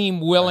get a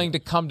team willing to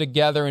come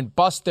together and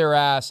bust their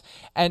ass.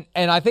 And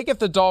I think if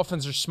the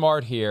Dolphins are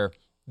smart here,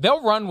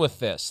 they'll run with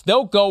this.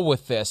 They'll go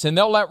with this, and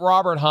they'll let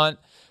Robert Hunt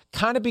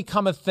kind of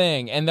become a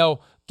thing, and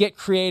they'll get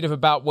creative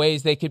about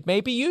ways they could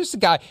maybe use the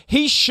guy.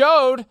 He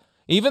showed,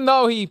 even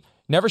though he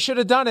never should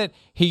have done it,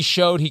 he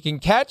showed he can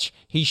catch,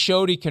 he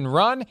showed he can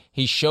run,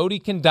 he showed he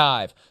can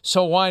dive.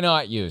 So why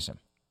not use him?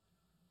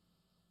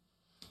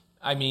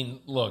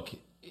 Look,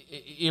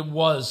 it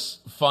was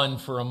fun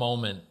for a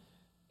moment,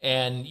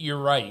 and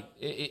you're right.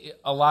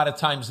 A lot of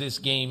times this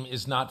game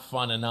is not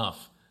fun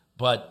enough,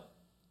 but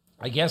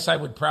I guess I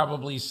would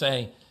probably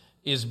say,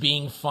 is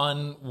being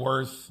fun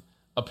worth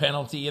a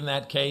penalty in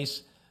that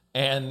case?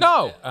 And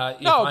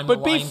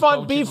but be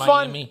fun.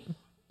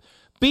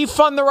 Be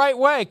fun the right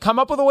way. Come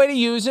up with a way to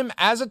use him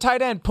as a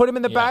tight end. Put him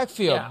in the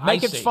backfield.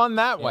 Make it fun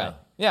that way.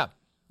 Yeah.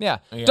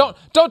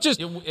 Don't just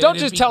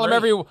tell him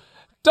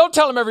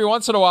every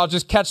once in a while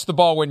just catch the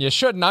ball when you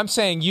shouldn't. I'm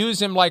saying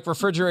use him like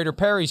Refrigerator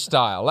Perry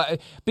style,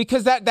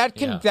 because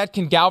that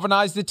can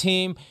galvanize the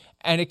team.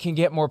 And it can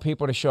get more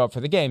people to show up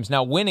for the games.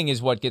 Now, winning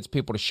is what gets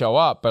people to show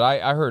up. But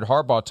I heard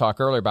Harbaugh talk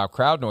earlier about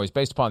crowd noise.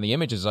 Based upon the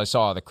images I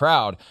saw of the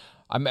crowd,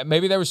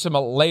 maybe there were some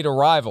late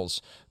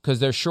arrivals because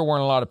there sure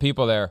weren't a lot of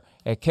people there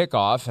at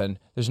kickoff. And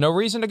there's no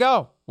reason to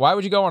go. Why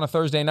would you go on a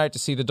Thursday night to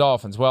see the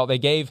Dolphins? Well, they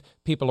gave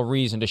people a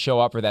reason to show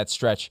up for that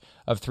stretch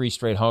of 3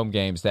 straight home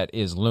games that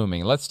is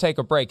looming. Let's take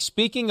a break.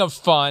 Speaking of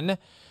fun,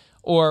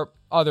 or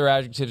other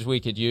adjectives we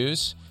could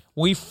use,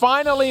 we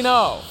finally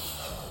know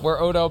where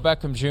Odell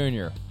Beckham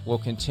Jr. will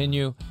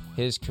continue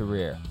his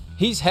career.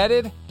 He's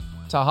headed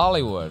to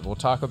Hollywood. We'll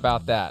talk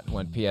about that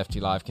when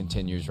PFT Live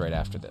continues right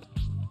after this.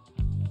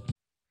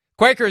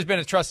 Quaker has been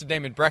a trusted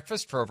name in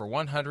breakfast for over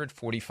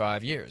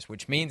 145 years,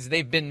 which means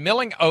they've been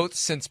milling oats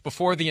since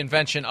before the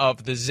invention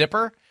of the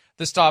zipper,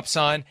 the stop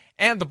sign,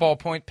 and the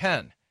ballpoint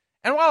pen.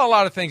 And while a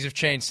lot of things have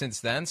changed since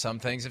then, some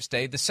things have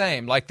stayed the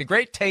same, like the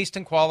great taste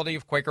and quality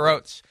of Quaker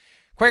oats.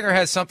 Quaker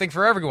has something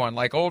for everyone,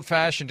 like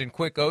old-fashioned and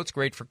quick oats,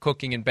 great for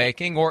cooking and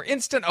baking, or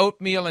instant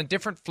oatmeal in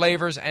different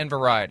flavors and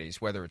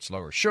varieties. Whether it's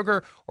lower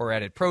sugar or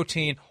added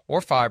protein or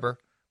fiber,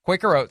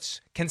 Quaker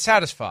oats can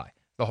satisfy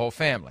the whole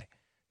family.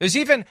 There's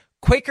even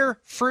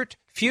Quaker Fruit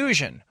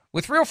Fusion,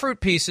 with real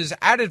fruit pieces,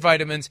 added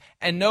vitamins,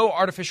 and no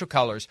artificial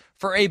colors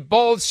for a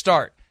bold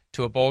start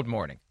to a bold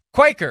morning.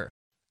 Quaker,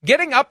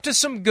 getting up to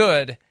some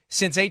good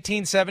since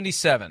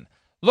 1877.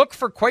 Look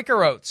for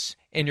Quaker Oats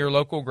in your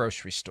local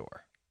grocery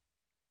store.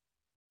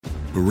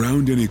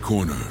 Around any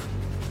corner,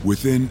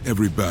 within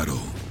every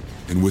battle,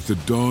 and with the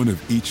dawn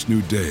of each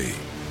new day,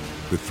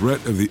 the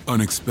threat of the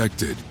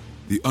unexpected,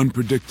 the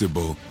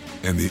unpredictable,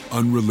 and the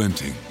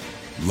unrelenting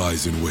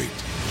lies in wait.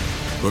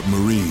 But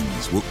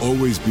Marines will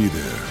always be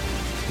there.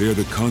 They are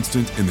the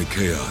constant in the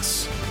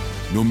chaos.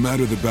 No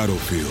matter the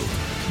battlefield,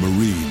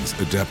 Marines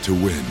adapt to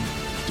win,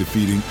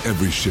 defeating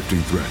every shifting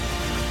threat,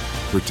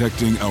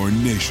 protecting our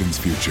nation's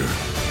future.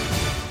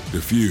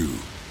 The few,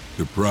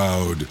 the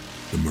proud,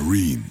 the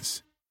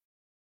Marines.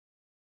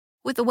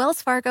 With the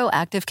Wells Fargo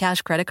Active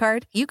Cash Credit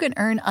Card, you can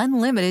earn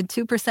unlimited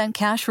 2%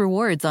 cash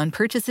rewards on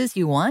purchases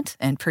you want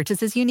and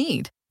purchases you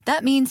need.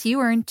 That means you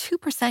earn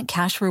 2%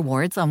 cash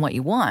rewards on what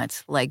you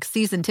want, like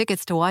season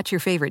tickets to watch your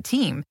favorite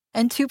team,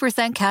 and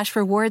 2% cash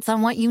rewards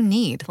on what you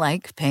need,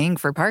 like paying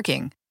for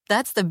parking.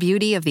 That's the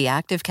beauty of the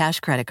Active Cash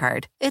Credit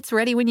Card. It's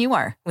ready when you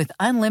are, with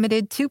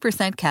unlimited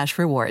 2% cash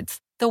rewards.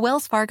 The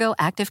Wells Fargo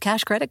Active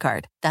Cash Credit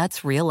Card.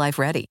 That's real life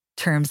ready.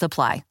 Terms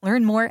apply.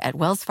 Learn more at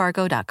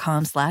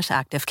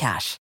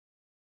wellsfargo.com/activecash.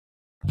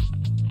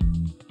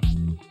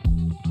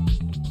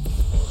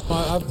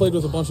 I've played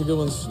with a bunch of good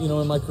ones,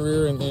 in my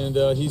career, and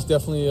he's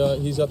definitely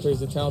he's up there.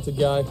 He's a talented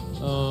guy.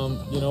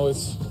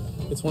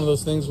 It's one of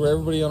those things where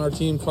everybody on our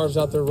team carves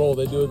out their role.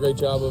 They do a great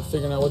job of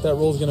figuring out what that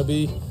role is going to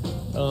be,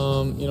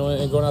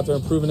 and going out there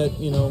and proving it,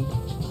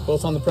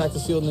 both on the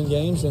practice field and in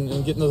games, and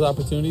getting those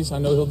opportunities. I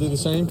know he'll do the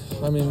same.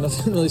 I mean,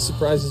 nothing really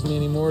surprises me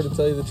anymore, to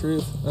tell you the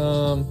truth.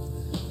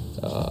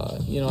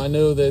 I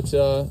know that,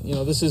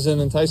 this is an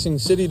enticing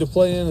city to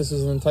play in. This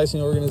is an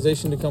enticing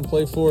organization to come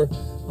play for.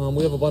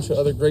 We have a bunch of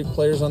other great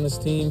players on this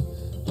team.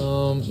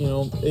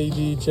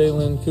 AD,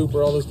 Jalen,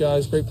 Cooper, all those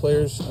guys, great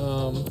players.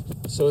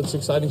 So it's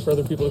exciting for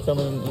other people to come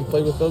in and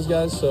play with those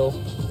guys. So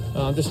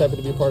I'm just happy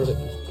to be a part of it.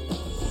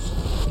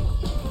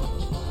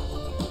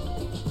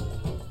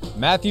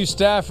 Matthew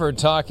Stafford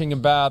talking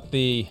about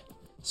the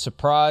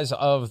surprise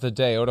of the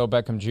day, Odell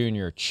Beckham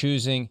Jr.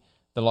 choosing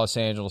the Los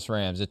Angeles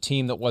Rams, a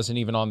team that wasn't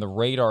even on the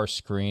radar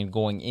screen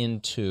going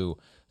into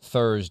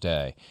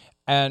Thursday.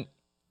 And,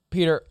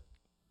 Peter,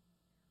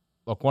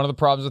 look, one of the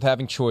problems with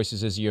having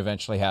choices is you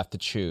eventually have to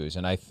choose.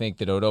 And I think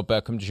that Odell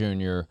Beckham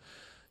Jr.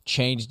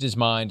 changed his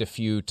mind a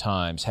few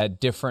times, had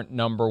different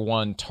number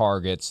one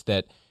targets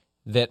that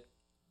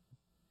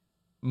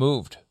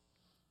moved.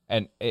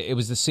 And it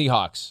was the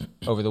Seahawks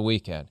over the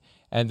weekend.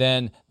 And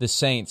then the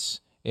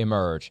Saints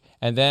emerged.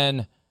 And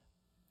then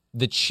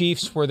the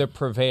Chiefs were the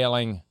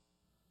prevailing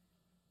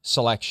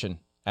selection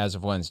as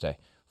of Wednesday.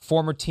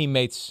 Former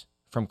teammates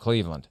from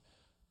Cleveland,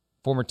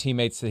 former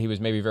teammates that he was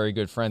maybe very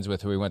good friends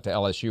with, who he went to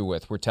LSU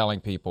with, were telling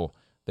people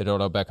that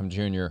Odell Beckham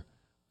Jr.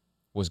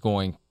 was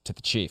going to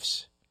the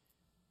Chiefs.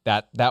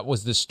 That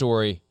was the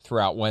story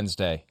throughout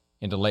Wednesday,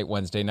 into late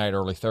Wednesday night,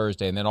 early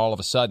Thursday, and then all of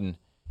a sudden,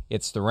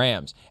 it's the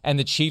Rams. And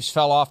the Chiefs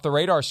fell off the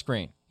radar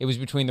screen. It was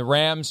between the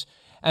Rams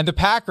and the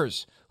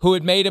Packers, who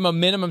had made him a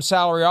minimum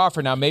salary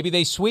offer. Now, maybe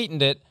they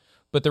sweetened it,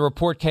 but the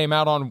report came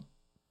out on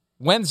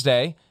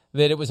Wednesday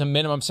that it was a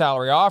minimum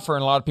salary offer,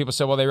 and a lot of people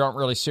said, well, they aren't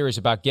really serious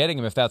about getting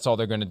him if that's all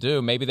they're going to do.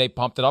 Maybe they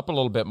pumped it up a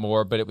little bit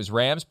more, but it was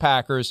Rams,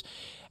 Packers,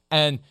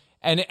 and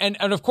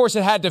of course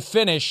it had to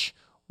finish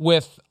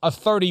with a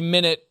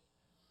 30-minute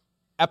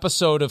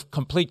episode of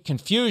complete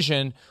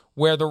confusion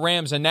where the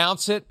Rams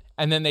announce it,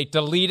 and then they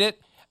delete it,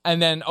 and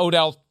then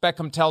Odell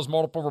Beckham tells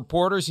multiple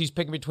reporters he's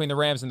picking between the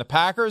Rams and the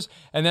Packers,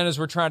 and then as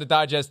we're trying to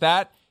digest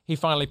that, he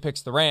finally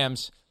picks the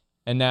Rams,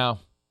 and now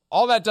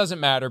all that doesn't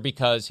matter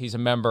because he's a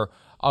member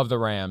of the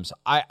Rams.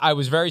 I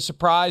was very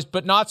surprised,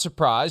 but not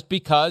surprised,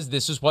 because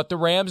this is what the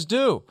Rams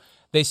do.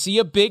 They see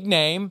a big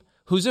name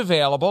who's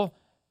available,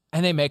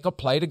 and they make a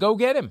play to go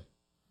get him.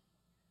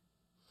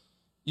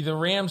 The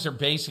Rams are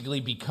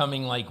basically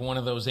becoming like one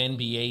of those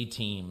NBA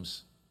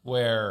teams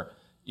where,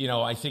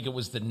 I think it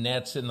was the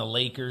Nets and the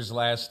Lakers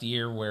last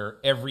year, where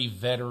every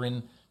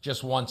veteran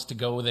just wants to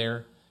go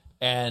there,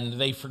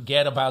 and they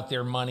forget about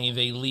their money.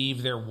 They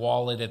leave their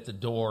wallet at the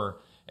door,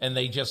 and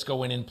they just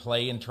go in and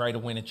play and try to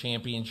win a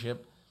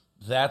championship.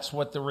 That's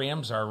what the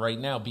Rams are right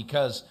now.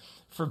 Because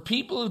for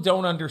people who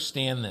don't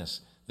understand this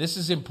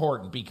is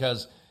important,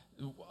 because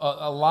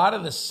a lot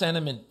of the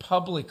sentiment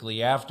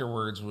publicly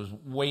afterwards was,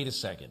 wait a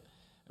second.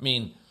 I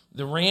mean,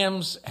 the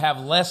Rams have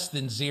less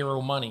than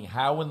zero money.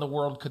 How in the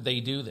world could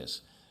they do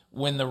this?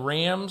 When the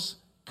Rams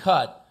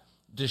cut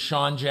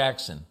Deshaun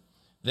Jackson,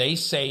 they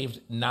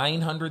saved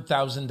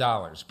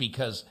 $900,000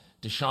 because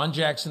Deshaun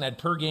Jackson had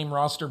per-game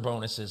roster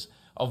bonuses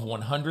of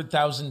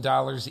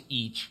 $100,000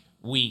 each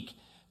week,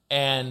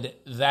 and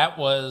that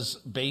was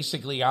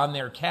basically on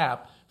their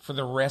cap for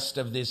the rest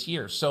of this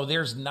year. So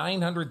there's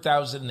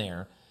 $900,000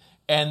 there,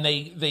 and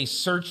they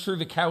searched through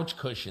the couch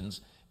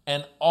cushions,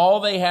 and all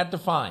they had to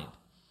find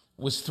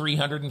was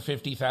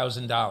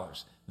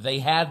 $350,000. They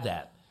had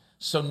that.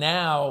 So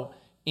now,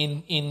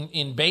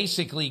 in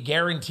basically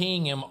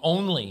guaranteeing him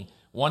only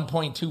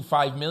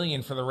 $1.25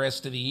 million for the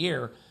rest of the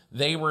year,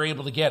 they were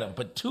able to get him.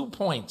 But 2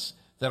 points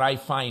that I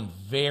find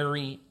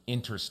very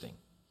interesting.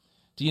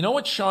 Do you know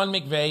what Sean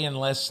McVay and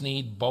Les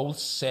Snead both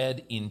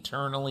said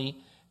internally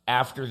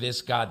after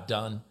this got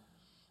done?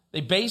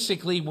 They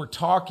basically were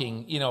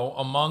talking,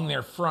 among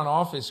their front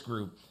office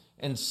group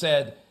and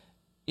said,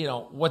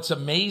 what's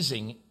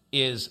amazing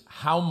is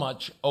how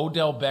much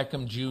Odell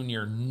Beckham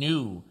Jr.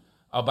 knew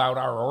about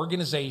our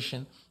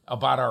organization,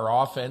 about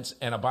our offense,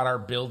 and about our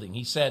building.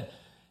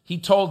 He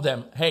told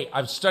them, hey,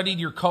 I've studied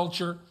your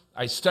culture,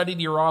 I studied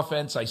your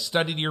offense, I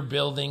studied your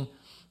building.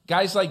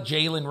 Guys like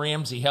Jalen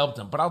Ramsey helped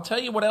him. But I'll tell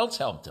you what else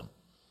helped him.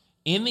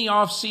 In the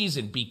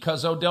offseason,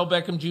 because Odell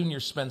Beckham Jr.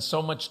 spends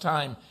so much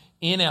time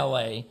in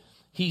L.A.,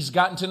 he's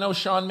gotten to know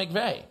Sean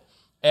McVay.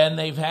 And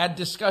they've had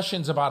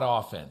discussions about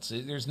offense.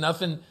 There's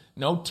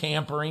no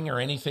tampering or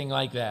anything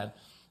like that.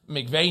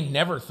 McVay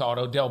never thought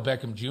Odell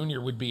Beckham Jr.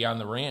 would be on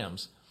the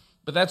Rams.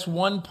 But that's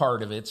one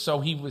part of it. So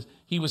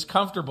he was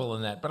comfortable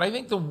in that. But I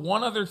think the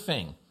one other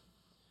thing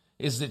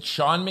is that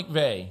Sean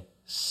McVay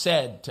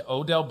said to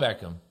Odell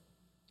Beckham,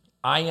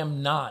 I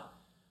am not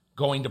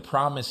going to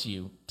promise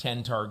you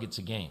 10 targets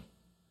a game.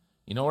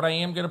 You know what I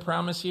am going to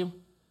promise you?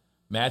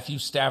 Matthew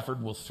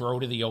Stafford will throw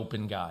to the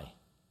open guy.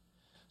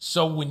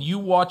 So when you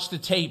watch the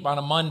tape on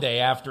a Monday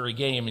after a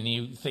game and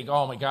you think,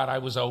 oh my God, I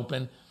was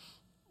open,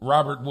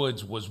 Robert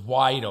Woods was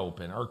wide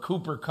open, or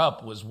Cooper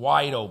Kupp was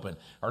wide open,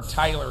 or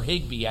Tyler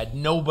Higbee had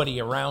nobody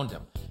around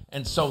him.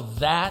 And so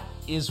that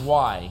is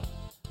why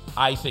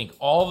I think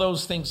all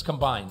those things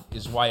combined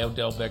is why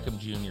Odell Beckham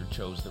Jr.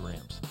 chose the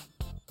Rams.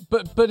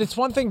 But it's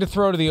one thing to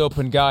throw to the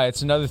open guy.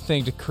 It's another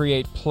thing to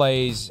create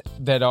plays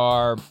that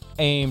are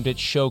aimed at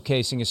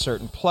showcasing a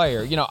certain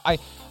player.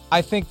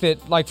 I think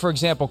that, like, for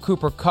example,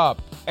 Cooper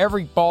Kupp,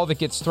 every ball that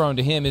gets thrown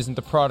to him isn't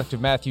the product of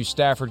Matthew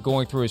Stafford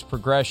going through his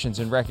progressions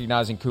and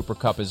recognizing Cooper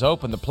Kupp is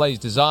open. The play's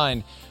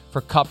designed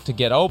for Kupp to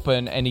get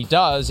open, and he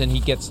does, and he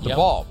gets the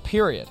ball,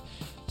 period.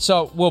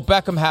 So will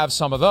Beckham have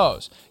some of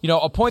those?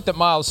 A point that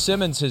Miles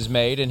Simmons has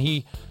made, and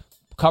he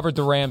covered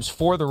the Rams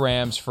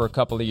for a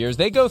couple of years.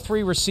 They go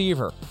 3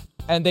 receiver,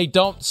 and they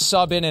don't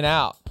sub in and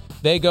out.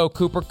 They go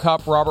Cooper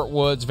Kupp, Robert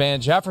Woods,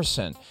 Van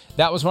Jefferson.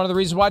 That was one of the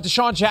reasons why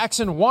Deshaun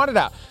Jackson wanted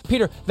out.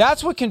 Peter,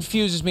 that's what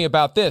confuses me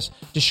about this.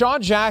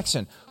 Deshaun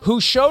Jackson,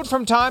 who showed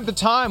from time to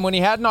time when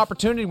he had an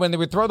opportunity, when they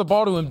would throw the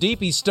ball to him deep,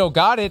 he still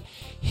got it.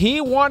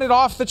 He wanted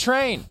off the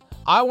train.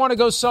 I want to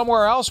go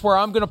somewhere else where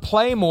I'm going to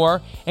play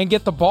more and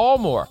get the ball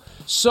more.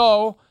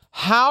 So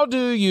how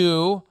do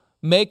you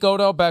make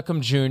Odell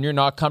Beckham Jr.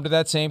 not come to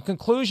that same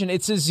conclusion?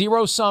 It's a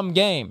zero-sum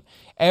game.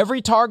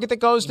 Every target that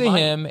goes to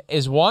him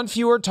is one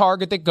fewer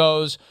target that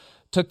goes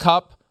to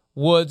Kupp,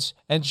 Woods,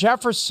 and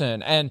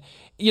Jefferson. And,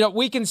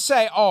 we can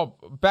say, oh,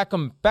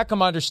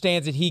 Beckham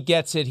understands it, he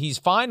gets it, he's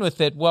fine with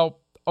it.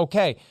 Well,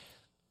 okay.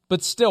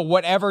 But still,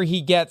 whatever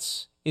he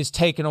gets is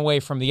taken away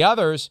from the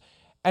others.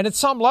 And at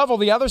some level,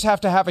 the others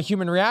have to have a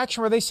human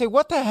reaction where they say,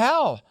 what the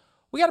hell?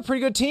 We got a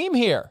pretty good team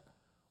here.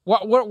 Why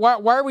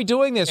are we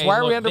doing this? Why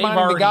are we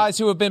undermining the guys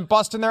who have been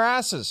busting their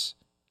asses?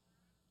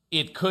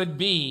 It could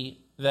be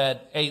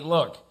that, hey,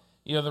 look,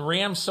 the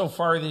Rams so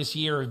far this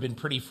year have been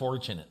pretty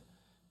fortunate,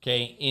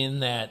 okay, in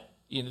that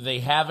they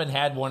haven't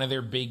had one of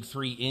their big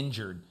 3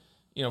 injured,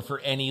 for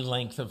any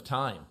length of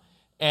time.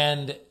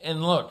 And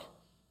look,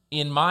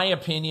 in my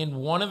opinion,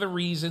 one of the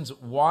reasons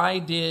why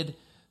did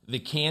the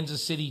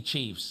Kansas City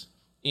Chiefs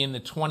in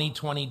the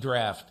 2020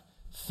 draft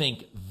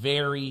think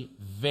very,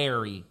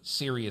 very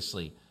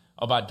seriously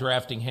about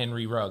drafting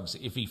Henry Ruggs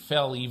if he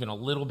fell even a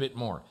little bit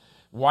more?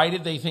 Why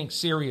did they think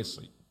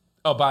seriously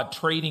about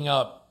trading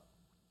up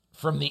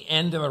from the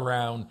end of the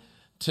round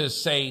to,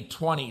 say,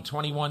 20,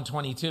 21,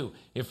 22,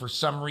 if for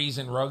some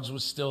reason Ruggs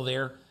was still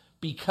there?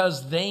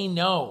 Because they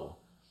know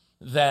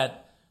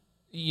that,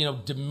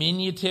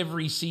 diminutive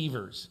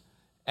receivers,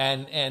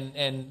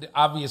 and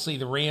obviously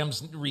the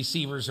Rams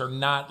receivers are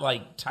not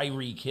like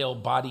Tyreek Hill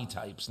body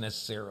types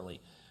necessarily,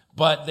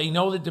 but they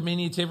know that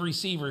diminutive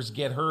receivers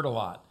get hurt a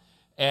lot.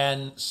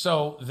 And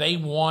so they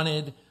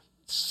wanted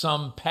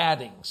some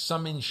padding,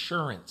 some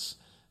insurance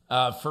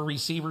for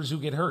receivers who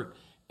get hurt.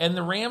 And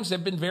the Rams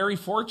have been very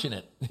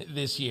fortunate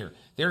this year.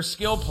 Their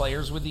skill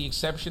players, with the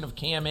exception of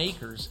Cam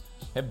Akers,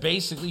 have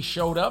basically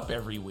showed up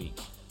every week.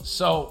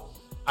 So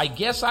I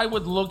guess I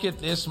would look at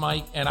this,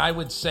 Mike, and I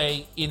would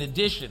say, in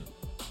addition,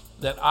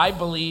 that I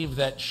believe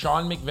that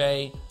Sean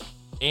McVay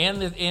and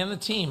the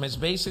team has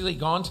basically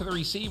gone to the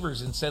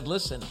receivers and said,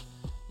 listen,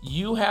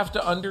 you have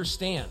to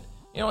understand.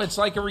 It's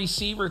like a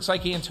receiver. It's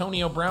like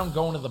Antonio Brown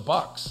going to the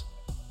Bucs.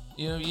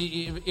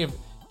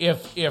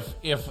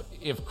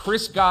 If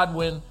Chris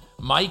Godwin,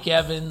 Mike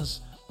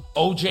Evans,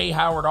 OJ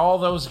Howard, all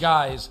those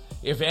guys,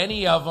 if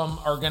any of them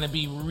are going to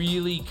be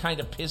really kind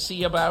of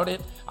pissy about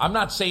it, I'm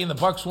not saying the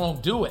Bucs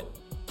won't do it.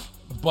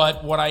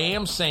 But what I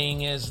am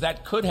saying is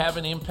that could have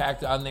an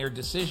impact on their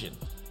decision.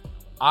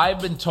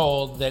 I've been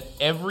told that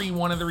every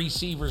one of the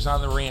receivers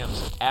on the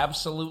Rams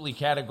absolutely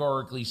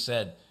categorically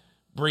said,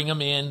 bring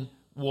them in,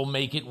 we'll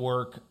make it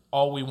work.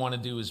 All we want to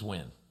do is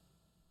win.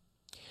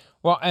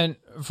 Well, and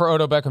for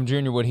Odell Beckham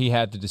Jr., what he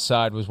had to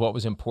decide was what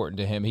was important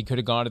to him. He could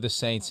have gone to the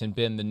Saints and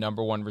been the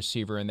number one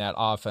receiver in that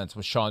offense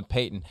with Sean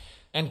Payton.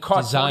 And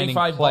caught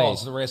 45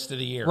 balls the rest of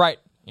the year. Right,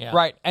 yeah.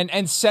 right.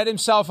 And set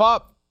himself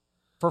up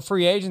for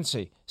free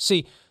agency.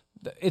 See,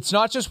 it's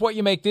not just what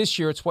you make this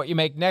year, it's what you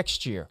make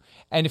next year.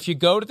 And if you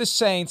go to the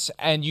Saints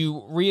and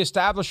you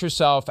reestablish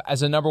yourself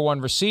as a number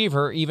one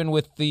receiver, even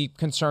with the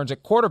concerns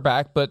at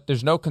quarterback, but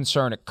there's no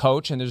concern at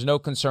coach and there's no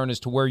concern as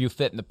to where you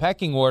fit in the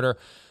pecking order,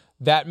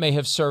 that may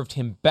have served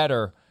him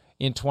better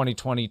in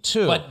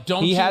 2022. But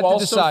don't you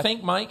also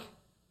think, Mike,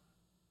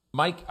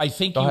 I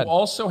think you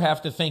also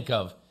have to think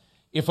of,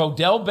 if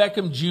Odell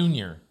Beckham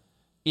Jr.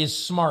 is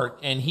smart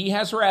and he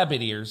has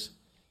rabbit ears,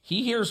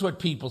 he hears what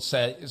people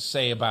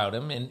say about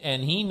him,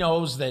 and he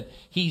knows that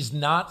he's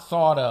not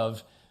thought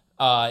of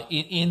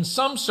in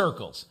some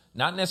circles,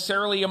 not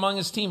necessarily among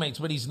his teammates,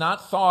 but he's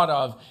not thought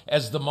of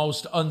as the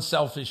most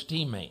unselfish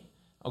teammate,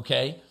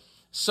 okay?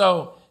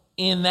 So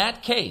in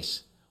that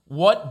case,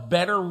 what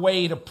better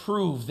way to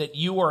prove that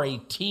you are a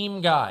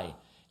team guy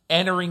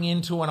entering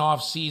into an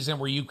offseason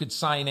where you could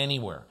sign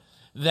anywhere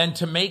than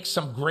to make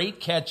some great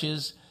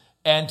catches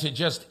and to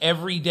just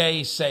every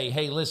day say,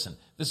 hey, listen,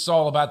 this is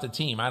all about the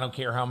team. I don't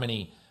care how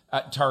many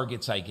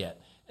targets I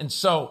get. And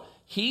so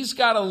he's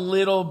got a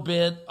little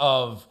bit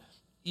of,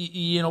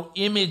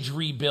 image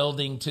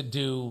rebuilding to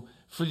do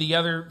for the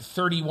other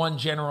 30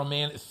 general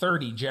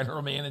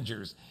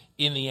managers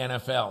in the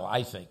NFL,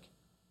 I think.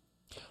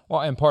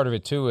 Well, and part of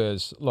it, too,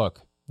 is,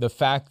 look, the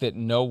fact that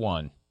no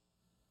one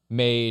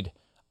made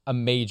a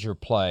major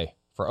play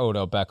for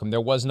Odell Beckham. There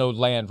was no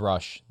land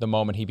rush the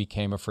moment he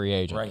became a free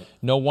agent. Right.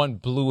 No one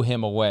blew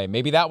him away.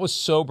 Maybe that was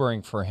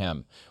sobering for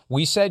him.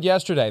 We said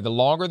yesterday, the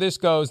longer this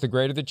goes, the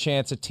greater the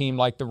chance a team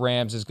like the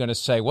Rams is going to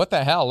say, what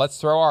the hell,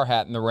 let's throw our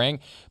hat in the ring,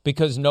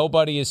 because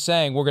nobody is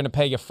saying we're going to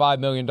pay you $5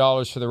 million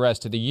for the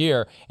rest of the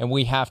year and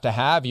we have to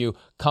have you.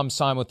 Come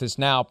sign with us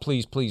now,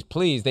 please, please,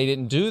 please. They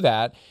didn't do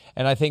that,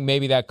 and I think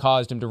maybe that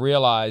caused him to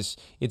realize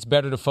it's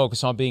better to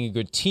focus on being a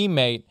good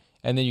teammate,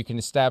 and then you can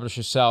establish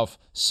yourself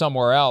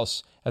somewhere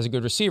else as a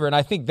good receiver. And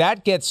I think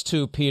that gets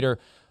to, Peter,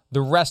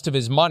 the rest of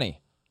his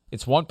money.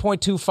 It's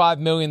 $1.25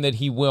 million that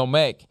he will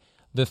make.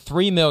 The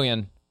 $3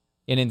 million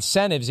in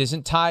incentives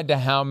isn't tied to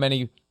how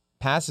many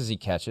passes he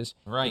catches.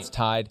 Right. It's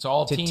tied it's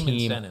all to team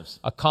incentives.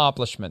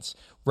 Accomplishments.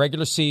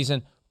 Regular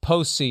season,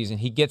 postseason.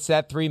 He gets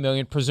that $3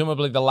 million.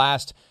 Presumably the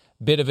last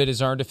bit of it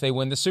is earned if they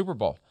win the Super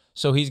Bowl.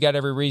 So he's got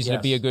every reason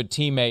to be a good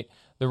teammate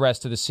the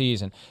rest of the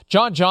season.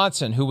 John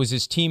Johnson, who was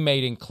his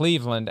teammate in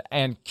Cleveland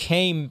and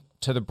came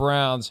to the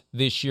Browns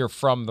this year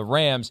from the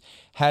Rams,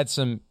 had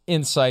some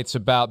insights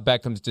about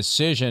Beckham's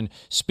decision,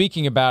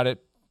 speaking about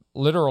it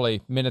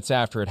literally minutes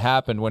after it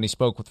happened when he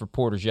spoke with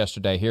reporters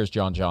yesterday. Here's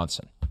John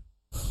Johnson.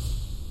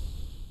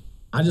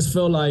 I just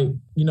feel like,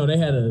 they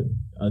had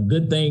a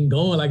good thing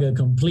going, like a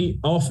complete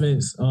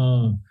offense.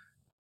 I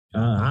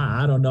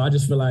don't know. I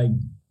just feel like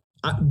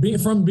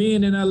from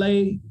being in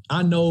LA,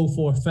 I know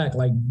for a fact,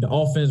 like, the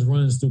offense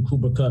runs through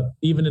Cooper Kupp.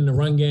 Even in the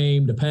run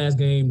game, the pass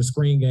game, the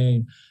screen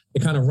game,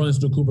 it kind of runs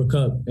through Cooper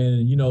Kupp.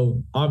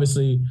 And,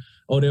 obviously,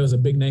 Odell's a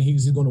big name.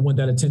 He's going to want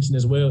that attention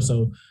as well.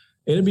 So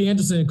it'll be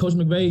interesting. Coach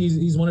McVay,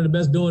 he's one of the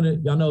best doing it.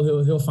 Y'all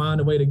know he'll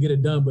find a way to get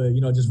it done. But,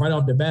 just right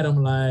off the bat,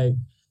 I'm like,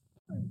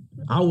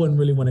 I wouldn't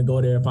really want to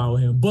go there if I were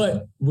him.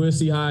 But we'll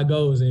see how it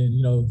goes.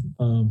 And,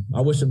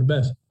 I wish him the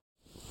best.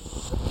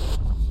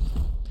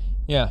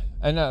 Yeah,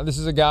 and this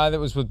is a guy that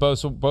was with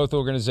both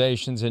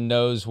organizations and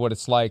knows what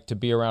it's like to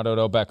be around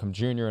Odell Beckham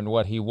Jr. and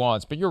what he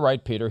wants. But you're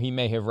right, Peter. He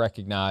may have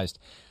recognized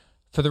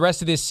for the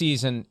rest of this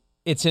season,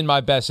 it's in my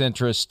best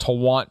interest to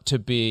want to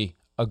be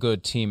a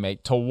good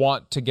teammate, to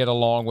want to get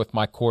along with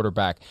my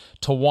quarterback,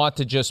 to want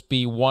to just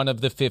be one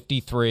of the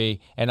 53,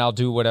 and I'll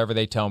do whatever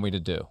they tell me to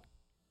do.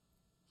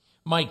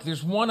 Mike,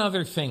 there's one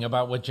other thing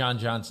about what John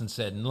Johnson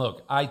said. And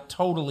look, I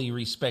totally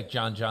respect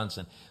John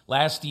Johnson.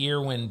 Last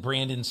year when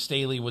Brandon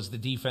Staley was the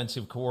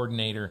defensive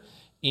coordinator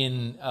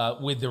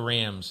with the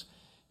Rams,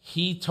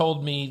 he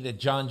told me that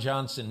John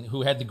Johnson,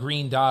 who had the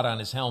green dot on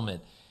his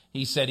helmet,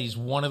 he said he's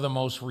one of the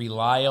most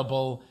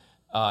reliable,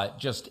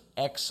 just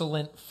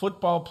excellent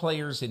football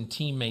players and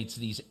teammates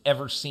that he's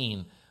ever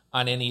seen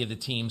on any of the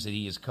teams that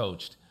he has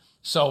coached.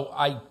 So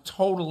I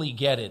totally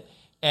get it.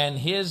 And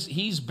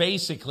he's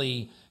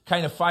basically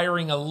kind of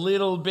firing a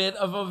little bit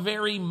of a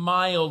very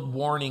mild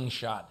warning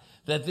shot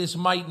that this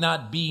might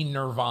not be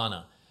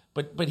nirvana.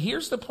 But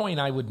here's the point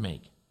I would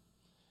make.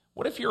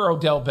 What if you're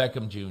Odell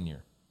Beckham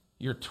Jr.?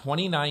 You're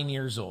 29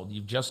 years old.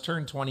 You've just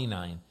turned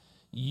 29.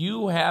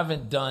 You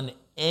haven't done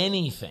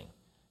anything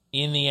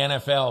in the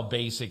NFL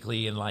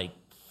basically in like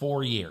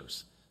 4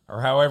 years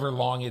or however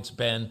long it's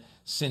been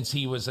since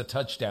he was a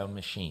touchdown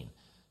machine.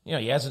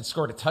 He hasn't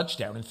scored a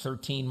touchdown in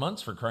 13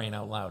 months, for crying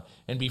out loud.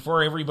 And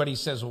before everybody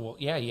says, well,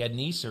 yeah, he had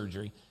knee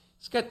surgery,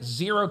 he's got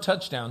 0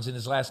 touchdowns in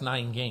his last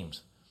 9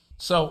 games.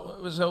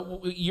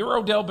 So you're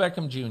Odell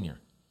Beckham Jr.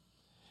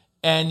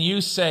 And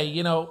you say,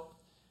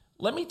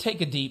 let me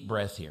take a deep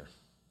breath here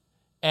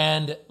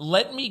and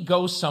let me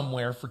go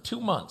somewhere for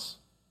 2 months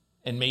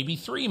and maybe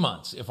 3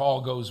 months if all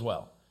goes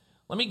well.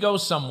 Let me go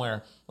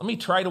somewhere. Let me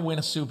try to win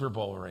a Super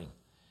Bowl ring.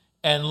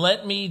 And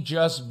let me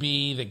just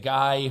be the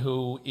guy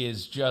who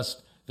is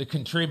just the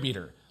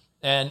contributor.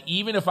 And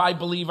even if I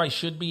believe I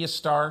should be a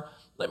star,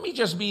 let me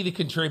just be the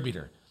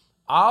contributor.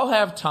 I'll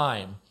have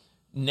time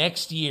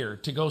next year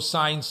to go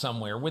sign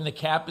somewhere when the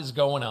cap is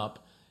going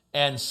up,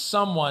 and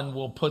someone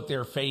will put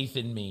their faith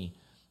in me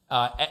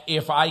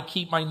if I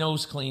keep my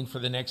nose clean for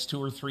the next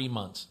 2 or 3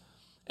 months.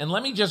 And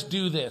let me just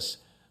do this,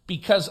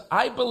 because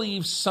I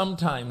believe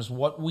sometimes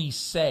what we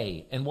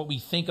say and what we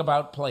think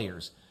about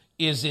players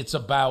is it's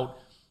about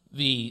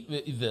the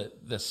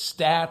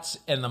stats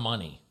and the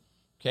money,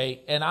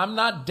 okay? And I'm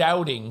not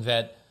doubting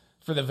that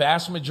for the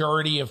vast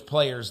majority of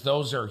players,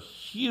 those are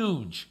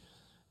huge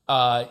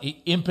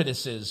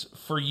impetuses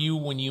for you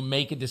when you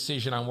make a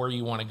decision on where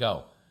you want to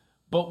go.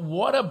 But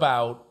what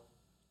about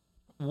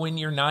when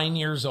you're 9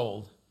 years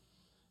old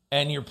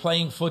and you're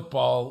playing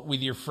football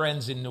with your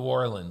friends in New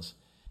Orleans,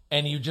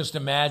 and you just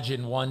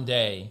imagine one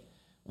day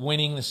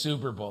winning the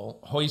Super Bowl,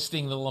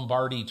 hoisting the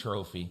Lombardi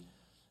Trophy,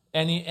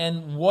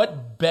 and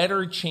what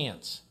better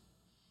chance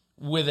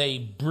with a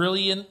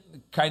brilliant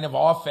kind of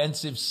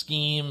offensive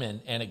scheme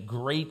and a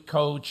great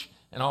coach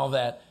and all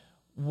that,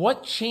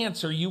 what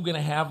chance are you going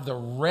to have the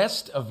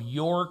rest of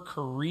your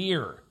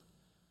career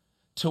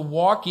to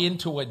walk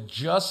into a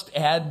just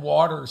add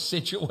water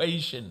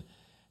situation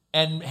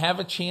and have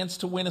a chance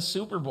to win a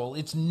Super Bowl?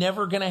 It's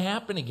never going to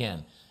happen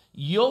again.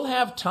 You'll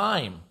have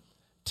time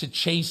to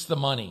chase the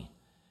money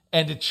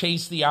and to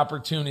chase the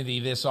opportunity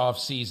this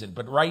offseason.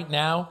 But right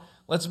now,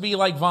 let's be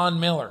like Von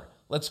Miller.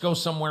 Let's go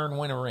somewhere and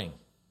win a ring.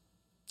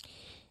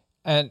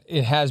 And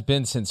it has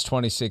been since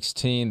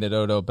 2016 that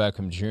Odell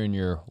Beckham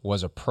Jr.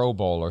 was a Pro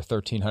Bowler,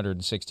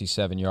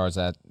 1,367 yards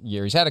that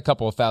year. He's had a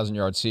couple of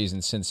 1,000-yard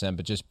seasons since then,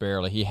 but just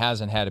barely. He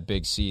hasn't had a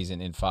big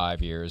season in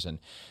 5 years, and,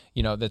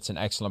 that's an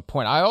excellent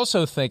point. I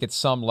also think at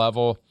some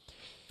level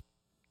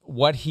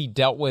what he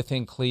dealt with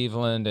in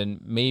Cleveland, and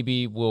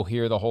maybe we'll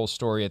hear the whole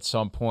story at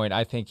some point,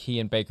 I think he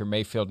and Baker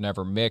Mayfield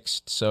never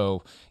mixed,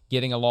 so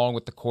getting along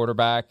with the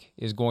quarterback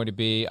is going to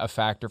be a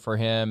factor for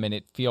him, and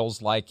it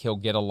feels like he'll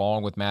get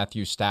along with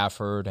Matthew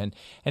Stafford. And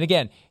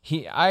again,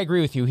 I agree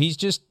with you. He's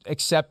just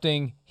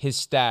accepting his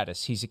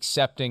status. He's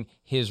accepting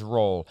his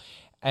role,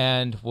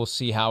 and we'll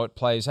see how it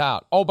plays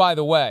out. Oh, by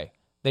the way,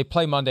 they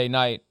play Monday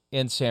night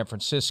in San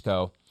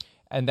Francisco,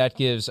 and that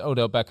gives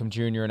Odell Beckham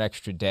Jr. an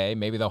extra day.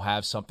 Maybe they'll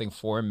have something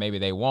for him. Maybe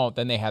they won't.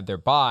 Then they have their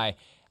bye.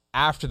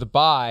 After the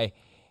bye,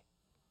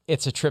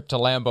 it's a trip to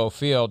Lambeau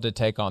Field to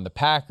take on the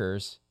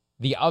Packers,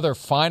 the other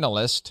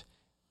finalist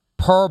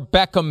per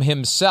Beckham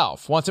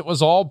himself. Once it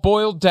was all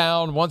boiled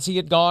down, once he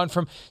had gone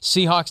from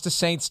Seahawks to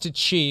Saints to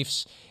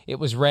Chiefs, it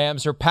was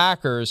Rams or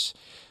Packers.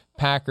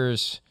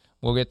 Packers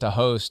will get to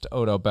host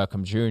Odell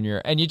Beckham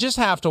Jr. And you just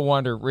have to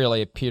wonder,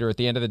 really, Peter, at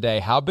the end of the day,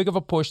 how big of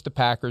a push the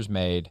Packers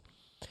made,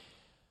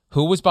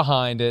 who was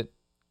behind it,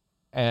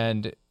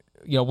 and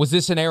was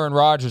this an Aaron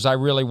Rodgers, I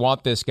really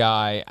want this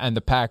guy, and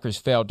the Packers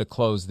failed to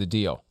close the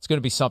deal? It's going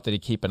to be something to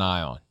keep an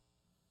eye on.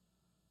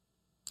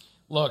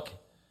 Look,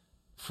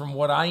 from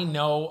what I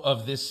know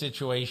of this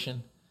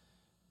situation,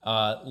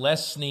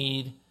 Les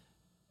Snead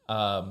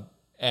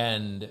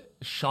and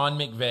Sean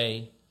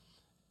McVay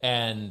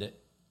and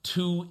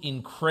two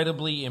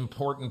incredibly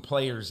important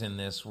players in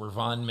this were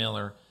Von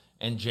Miller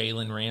and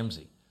Jalen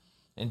Ramsey.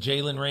 And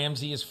Jalen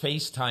Ramsey is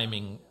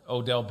FaceTiming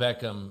Odell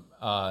Beckham,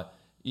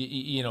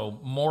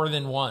 more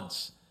than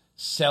once,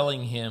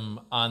 selling him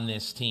on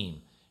this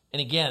team.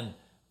 And again,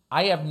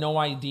 I have no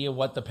idea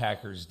what the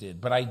Packers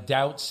did, but I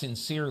doubt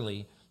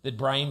sincerely that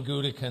Brian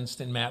Gutekunst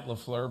and Matt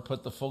LaFleur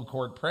put the full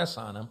court press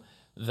on him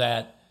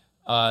that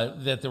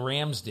the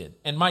Rams did.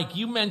 And Mike,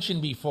 you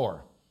mentioned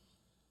before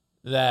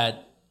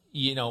that,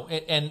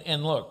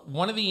 and look,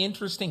 one of the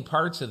interesting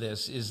parts of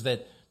this is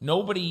that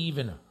nobody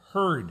even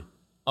heard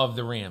of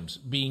the Rams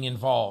being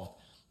involved,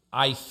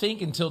 I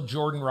think, until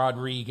Jordan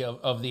Rodriguez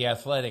of The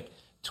Athletic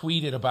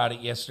tweeted about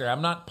it yesterday.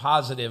 I'm not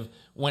positive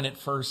when it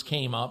first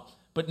came up,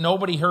 but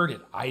nobody heard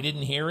it. I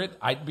didn't hear it.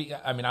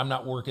 I'm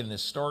not working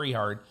this story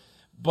hard,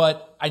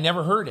 but I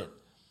never heard it.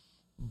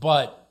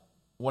 But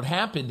what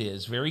happened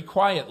is, very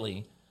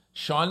quietly,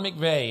 Sean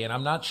McVay, and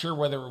I'm not sure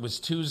whether it was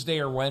Tuesday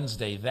or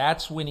Wednesday,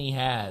 that's when he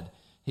had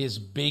his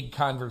big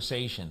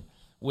conversation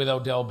with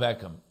Odell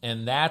Beckham.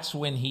 And that's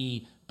when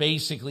he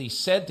basically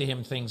said to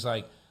him things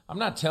like, I'm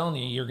not telling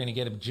you you're going to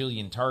get a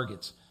bajillion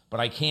targets,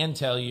 but I can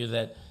tell you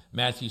that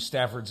Matthew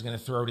Stafford's going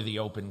to throw to the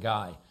open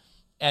guy.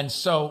 And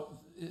so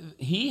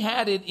he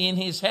had it in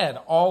his head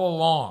all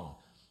along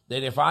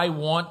that if I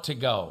want to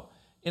go,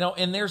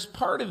 and there's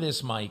part of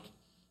this, Mike,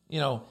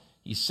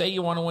 you say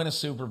you want to win a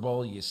Super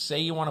Bowl, you say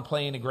you want to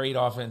play in a great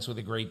offense with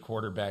a great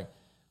quarterback.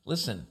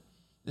 Listen,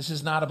 this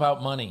is not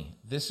about money.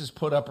 This is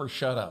put up or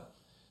shut up.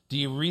 Do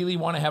you really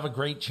want to have a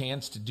great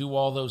chance to do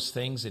all those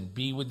things and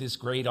be with this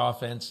great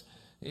offense,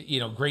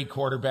 great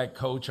quarterback,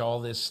 coach, all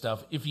this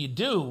stuff? If you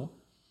do,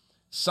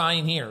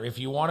 sign here. If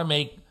you want to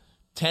make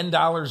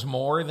 $10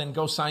 more, then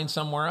go sign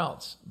somewhere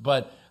else.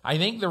 But I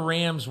think the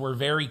Rams were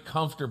very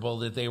comfortable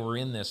that they were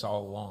in this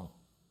all along.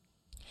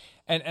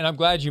 And I'm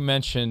glad you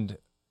mentioned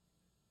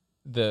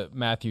the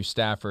Matthew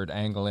Stafford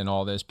angle in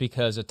all this,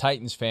 because a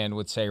Titans fan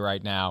would say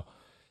right now,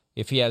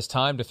 if he has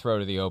time to throw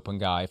to the open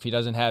guy, if he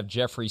doesn't have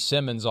Jeffrey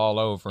Simmons all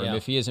over him,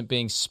 if he isn't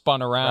being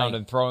spun around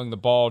and throwing the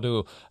ball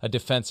to a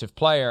defensive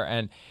player,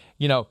 and,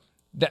 you know,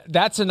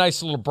 that's a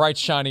nice little bright,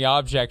 shiny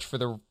object for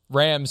the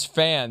Rams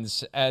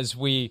fans as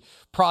we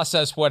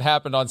process what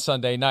happened on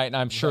Sunday night. And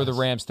I'm sure the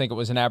Rams think it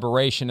was an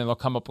aberration and they'll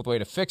come up with a way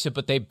to fix it,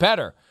 but they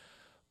better,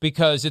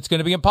 because it's going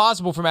to be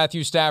impossible for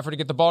Matthew Stafford to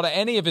get the ball to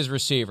any of his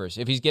receivers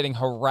if he's getting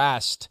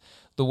harassed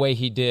the way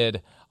he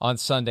did on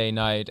Sunday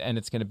night. And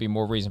it's going to be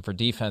more reason for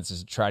defenses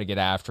to try to get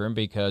after him,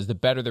 because the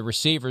better the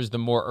receivers, the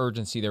more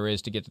urgency there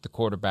is to get to the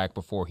quarterback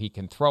before he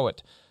can throw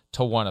it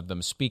to one of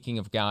them. Speaking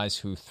of guys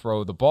who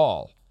throw the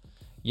ball,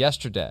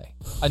 yesterday,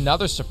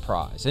 another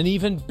surprise, an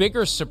even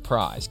bigger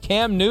surprise.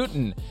 Cam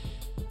Newton.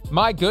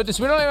 My goodness,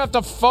 we don't even have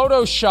to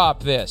Photoshop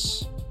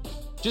this.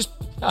 Just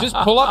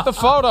pull up the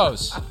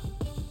photos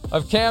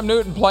of Cam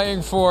Newton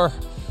playing for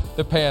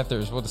the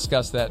Panthers. We'll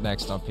discuss that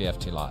next on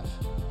PFT Live.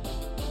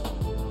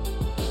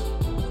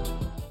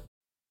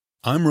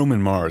 I'm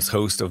Roman Mars,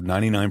 host of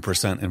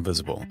 99%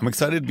 Invisible. I'm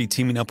excited to be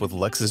teaming up with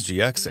Lexus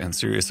GX and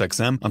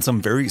SiriusXM on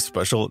some very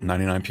special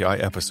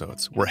 99PI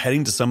episodes. We're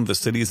heading to some of the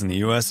cities in the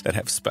U.S. that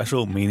have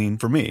special meaning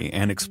for me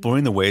and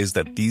exploring the ways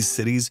that these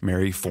cities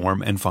marry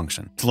form and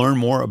function. To learn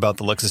more about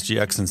the Lexus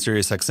GX and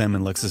SiriusXM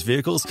and Lexus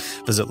vehicles,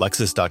 visit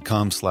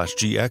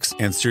lexus.com/GX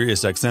and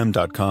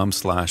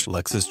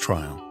SiriusXM.com/Lexus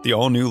Trial. The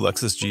all-new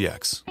Lexus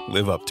GX.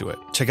 Live up to it.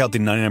 Check out the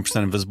 99%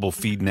 Invisible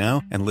feed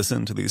now and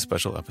listen to these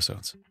special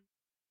episodes.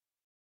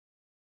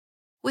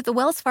 With the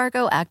Wells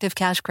Fargo Active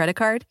Cash Credit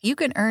Card, you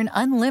can earn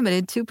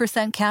unlimited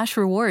 2% cash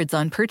rewards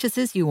on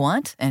purchases you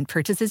want and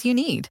purchases you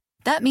need.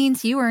 That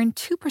means you earn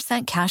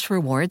 2% cash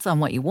rewards on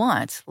what you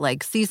want,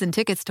 like season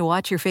tickets to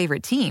watch your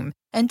favorite team,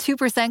 and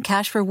 2%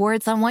 cash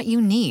rewards on what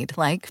you need,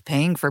 like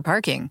paying for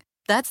parking.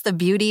 That's the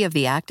beauty of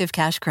the Active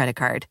Cash Credit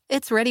Card.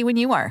 It's ready when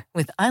you are,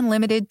 with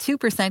unlimited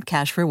 2%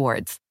 cash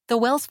rewards. The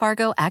Wells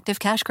Fargo Active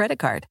Cash Credit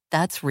Card.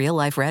 That's real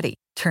life ready.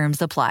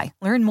 Terms apply.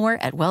 Learn more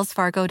at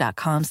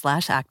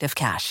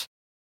wellsfargo.com/activecash.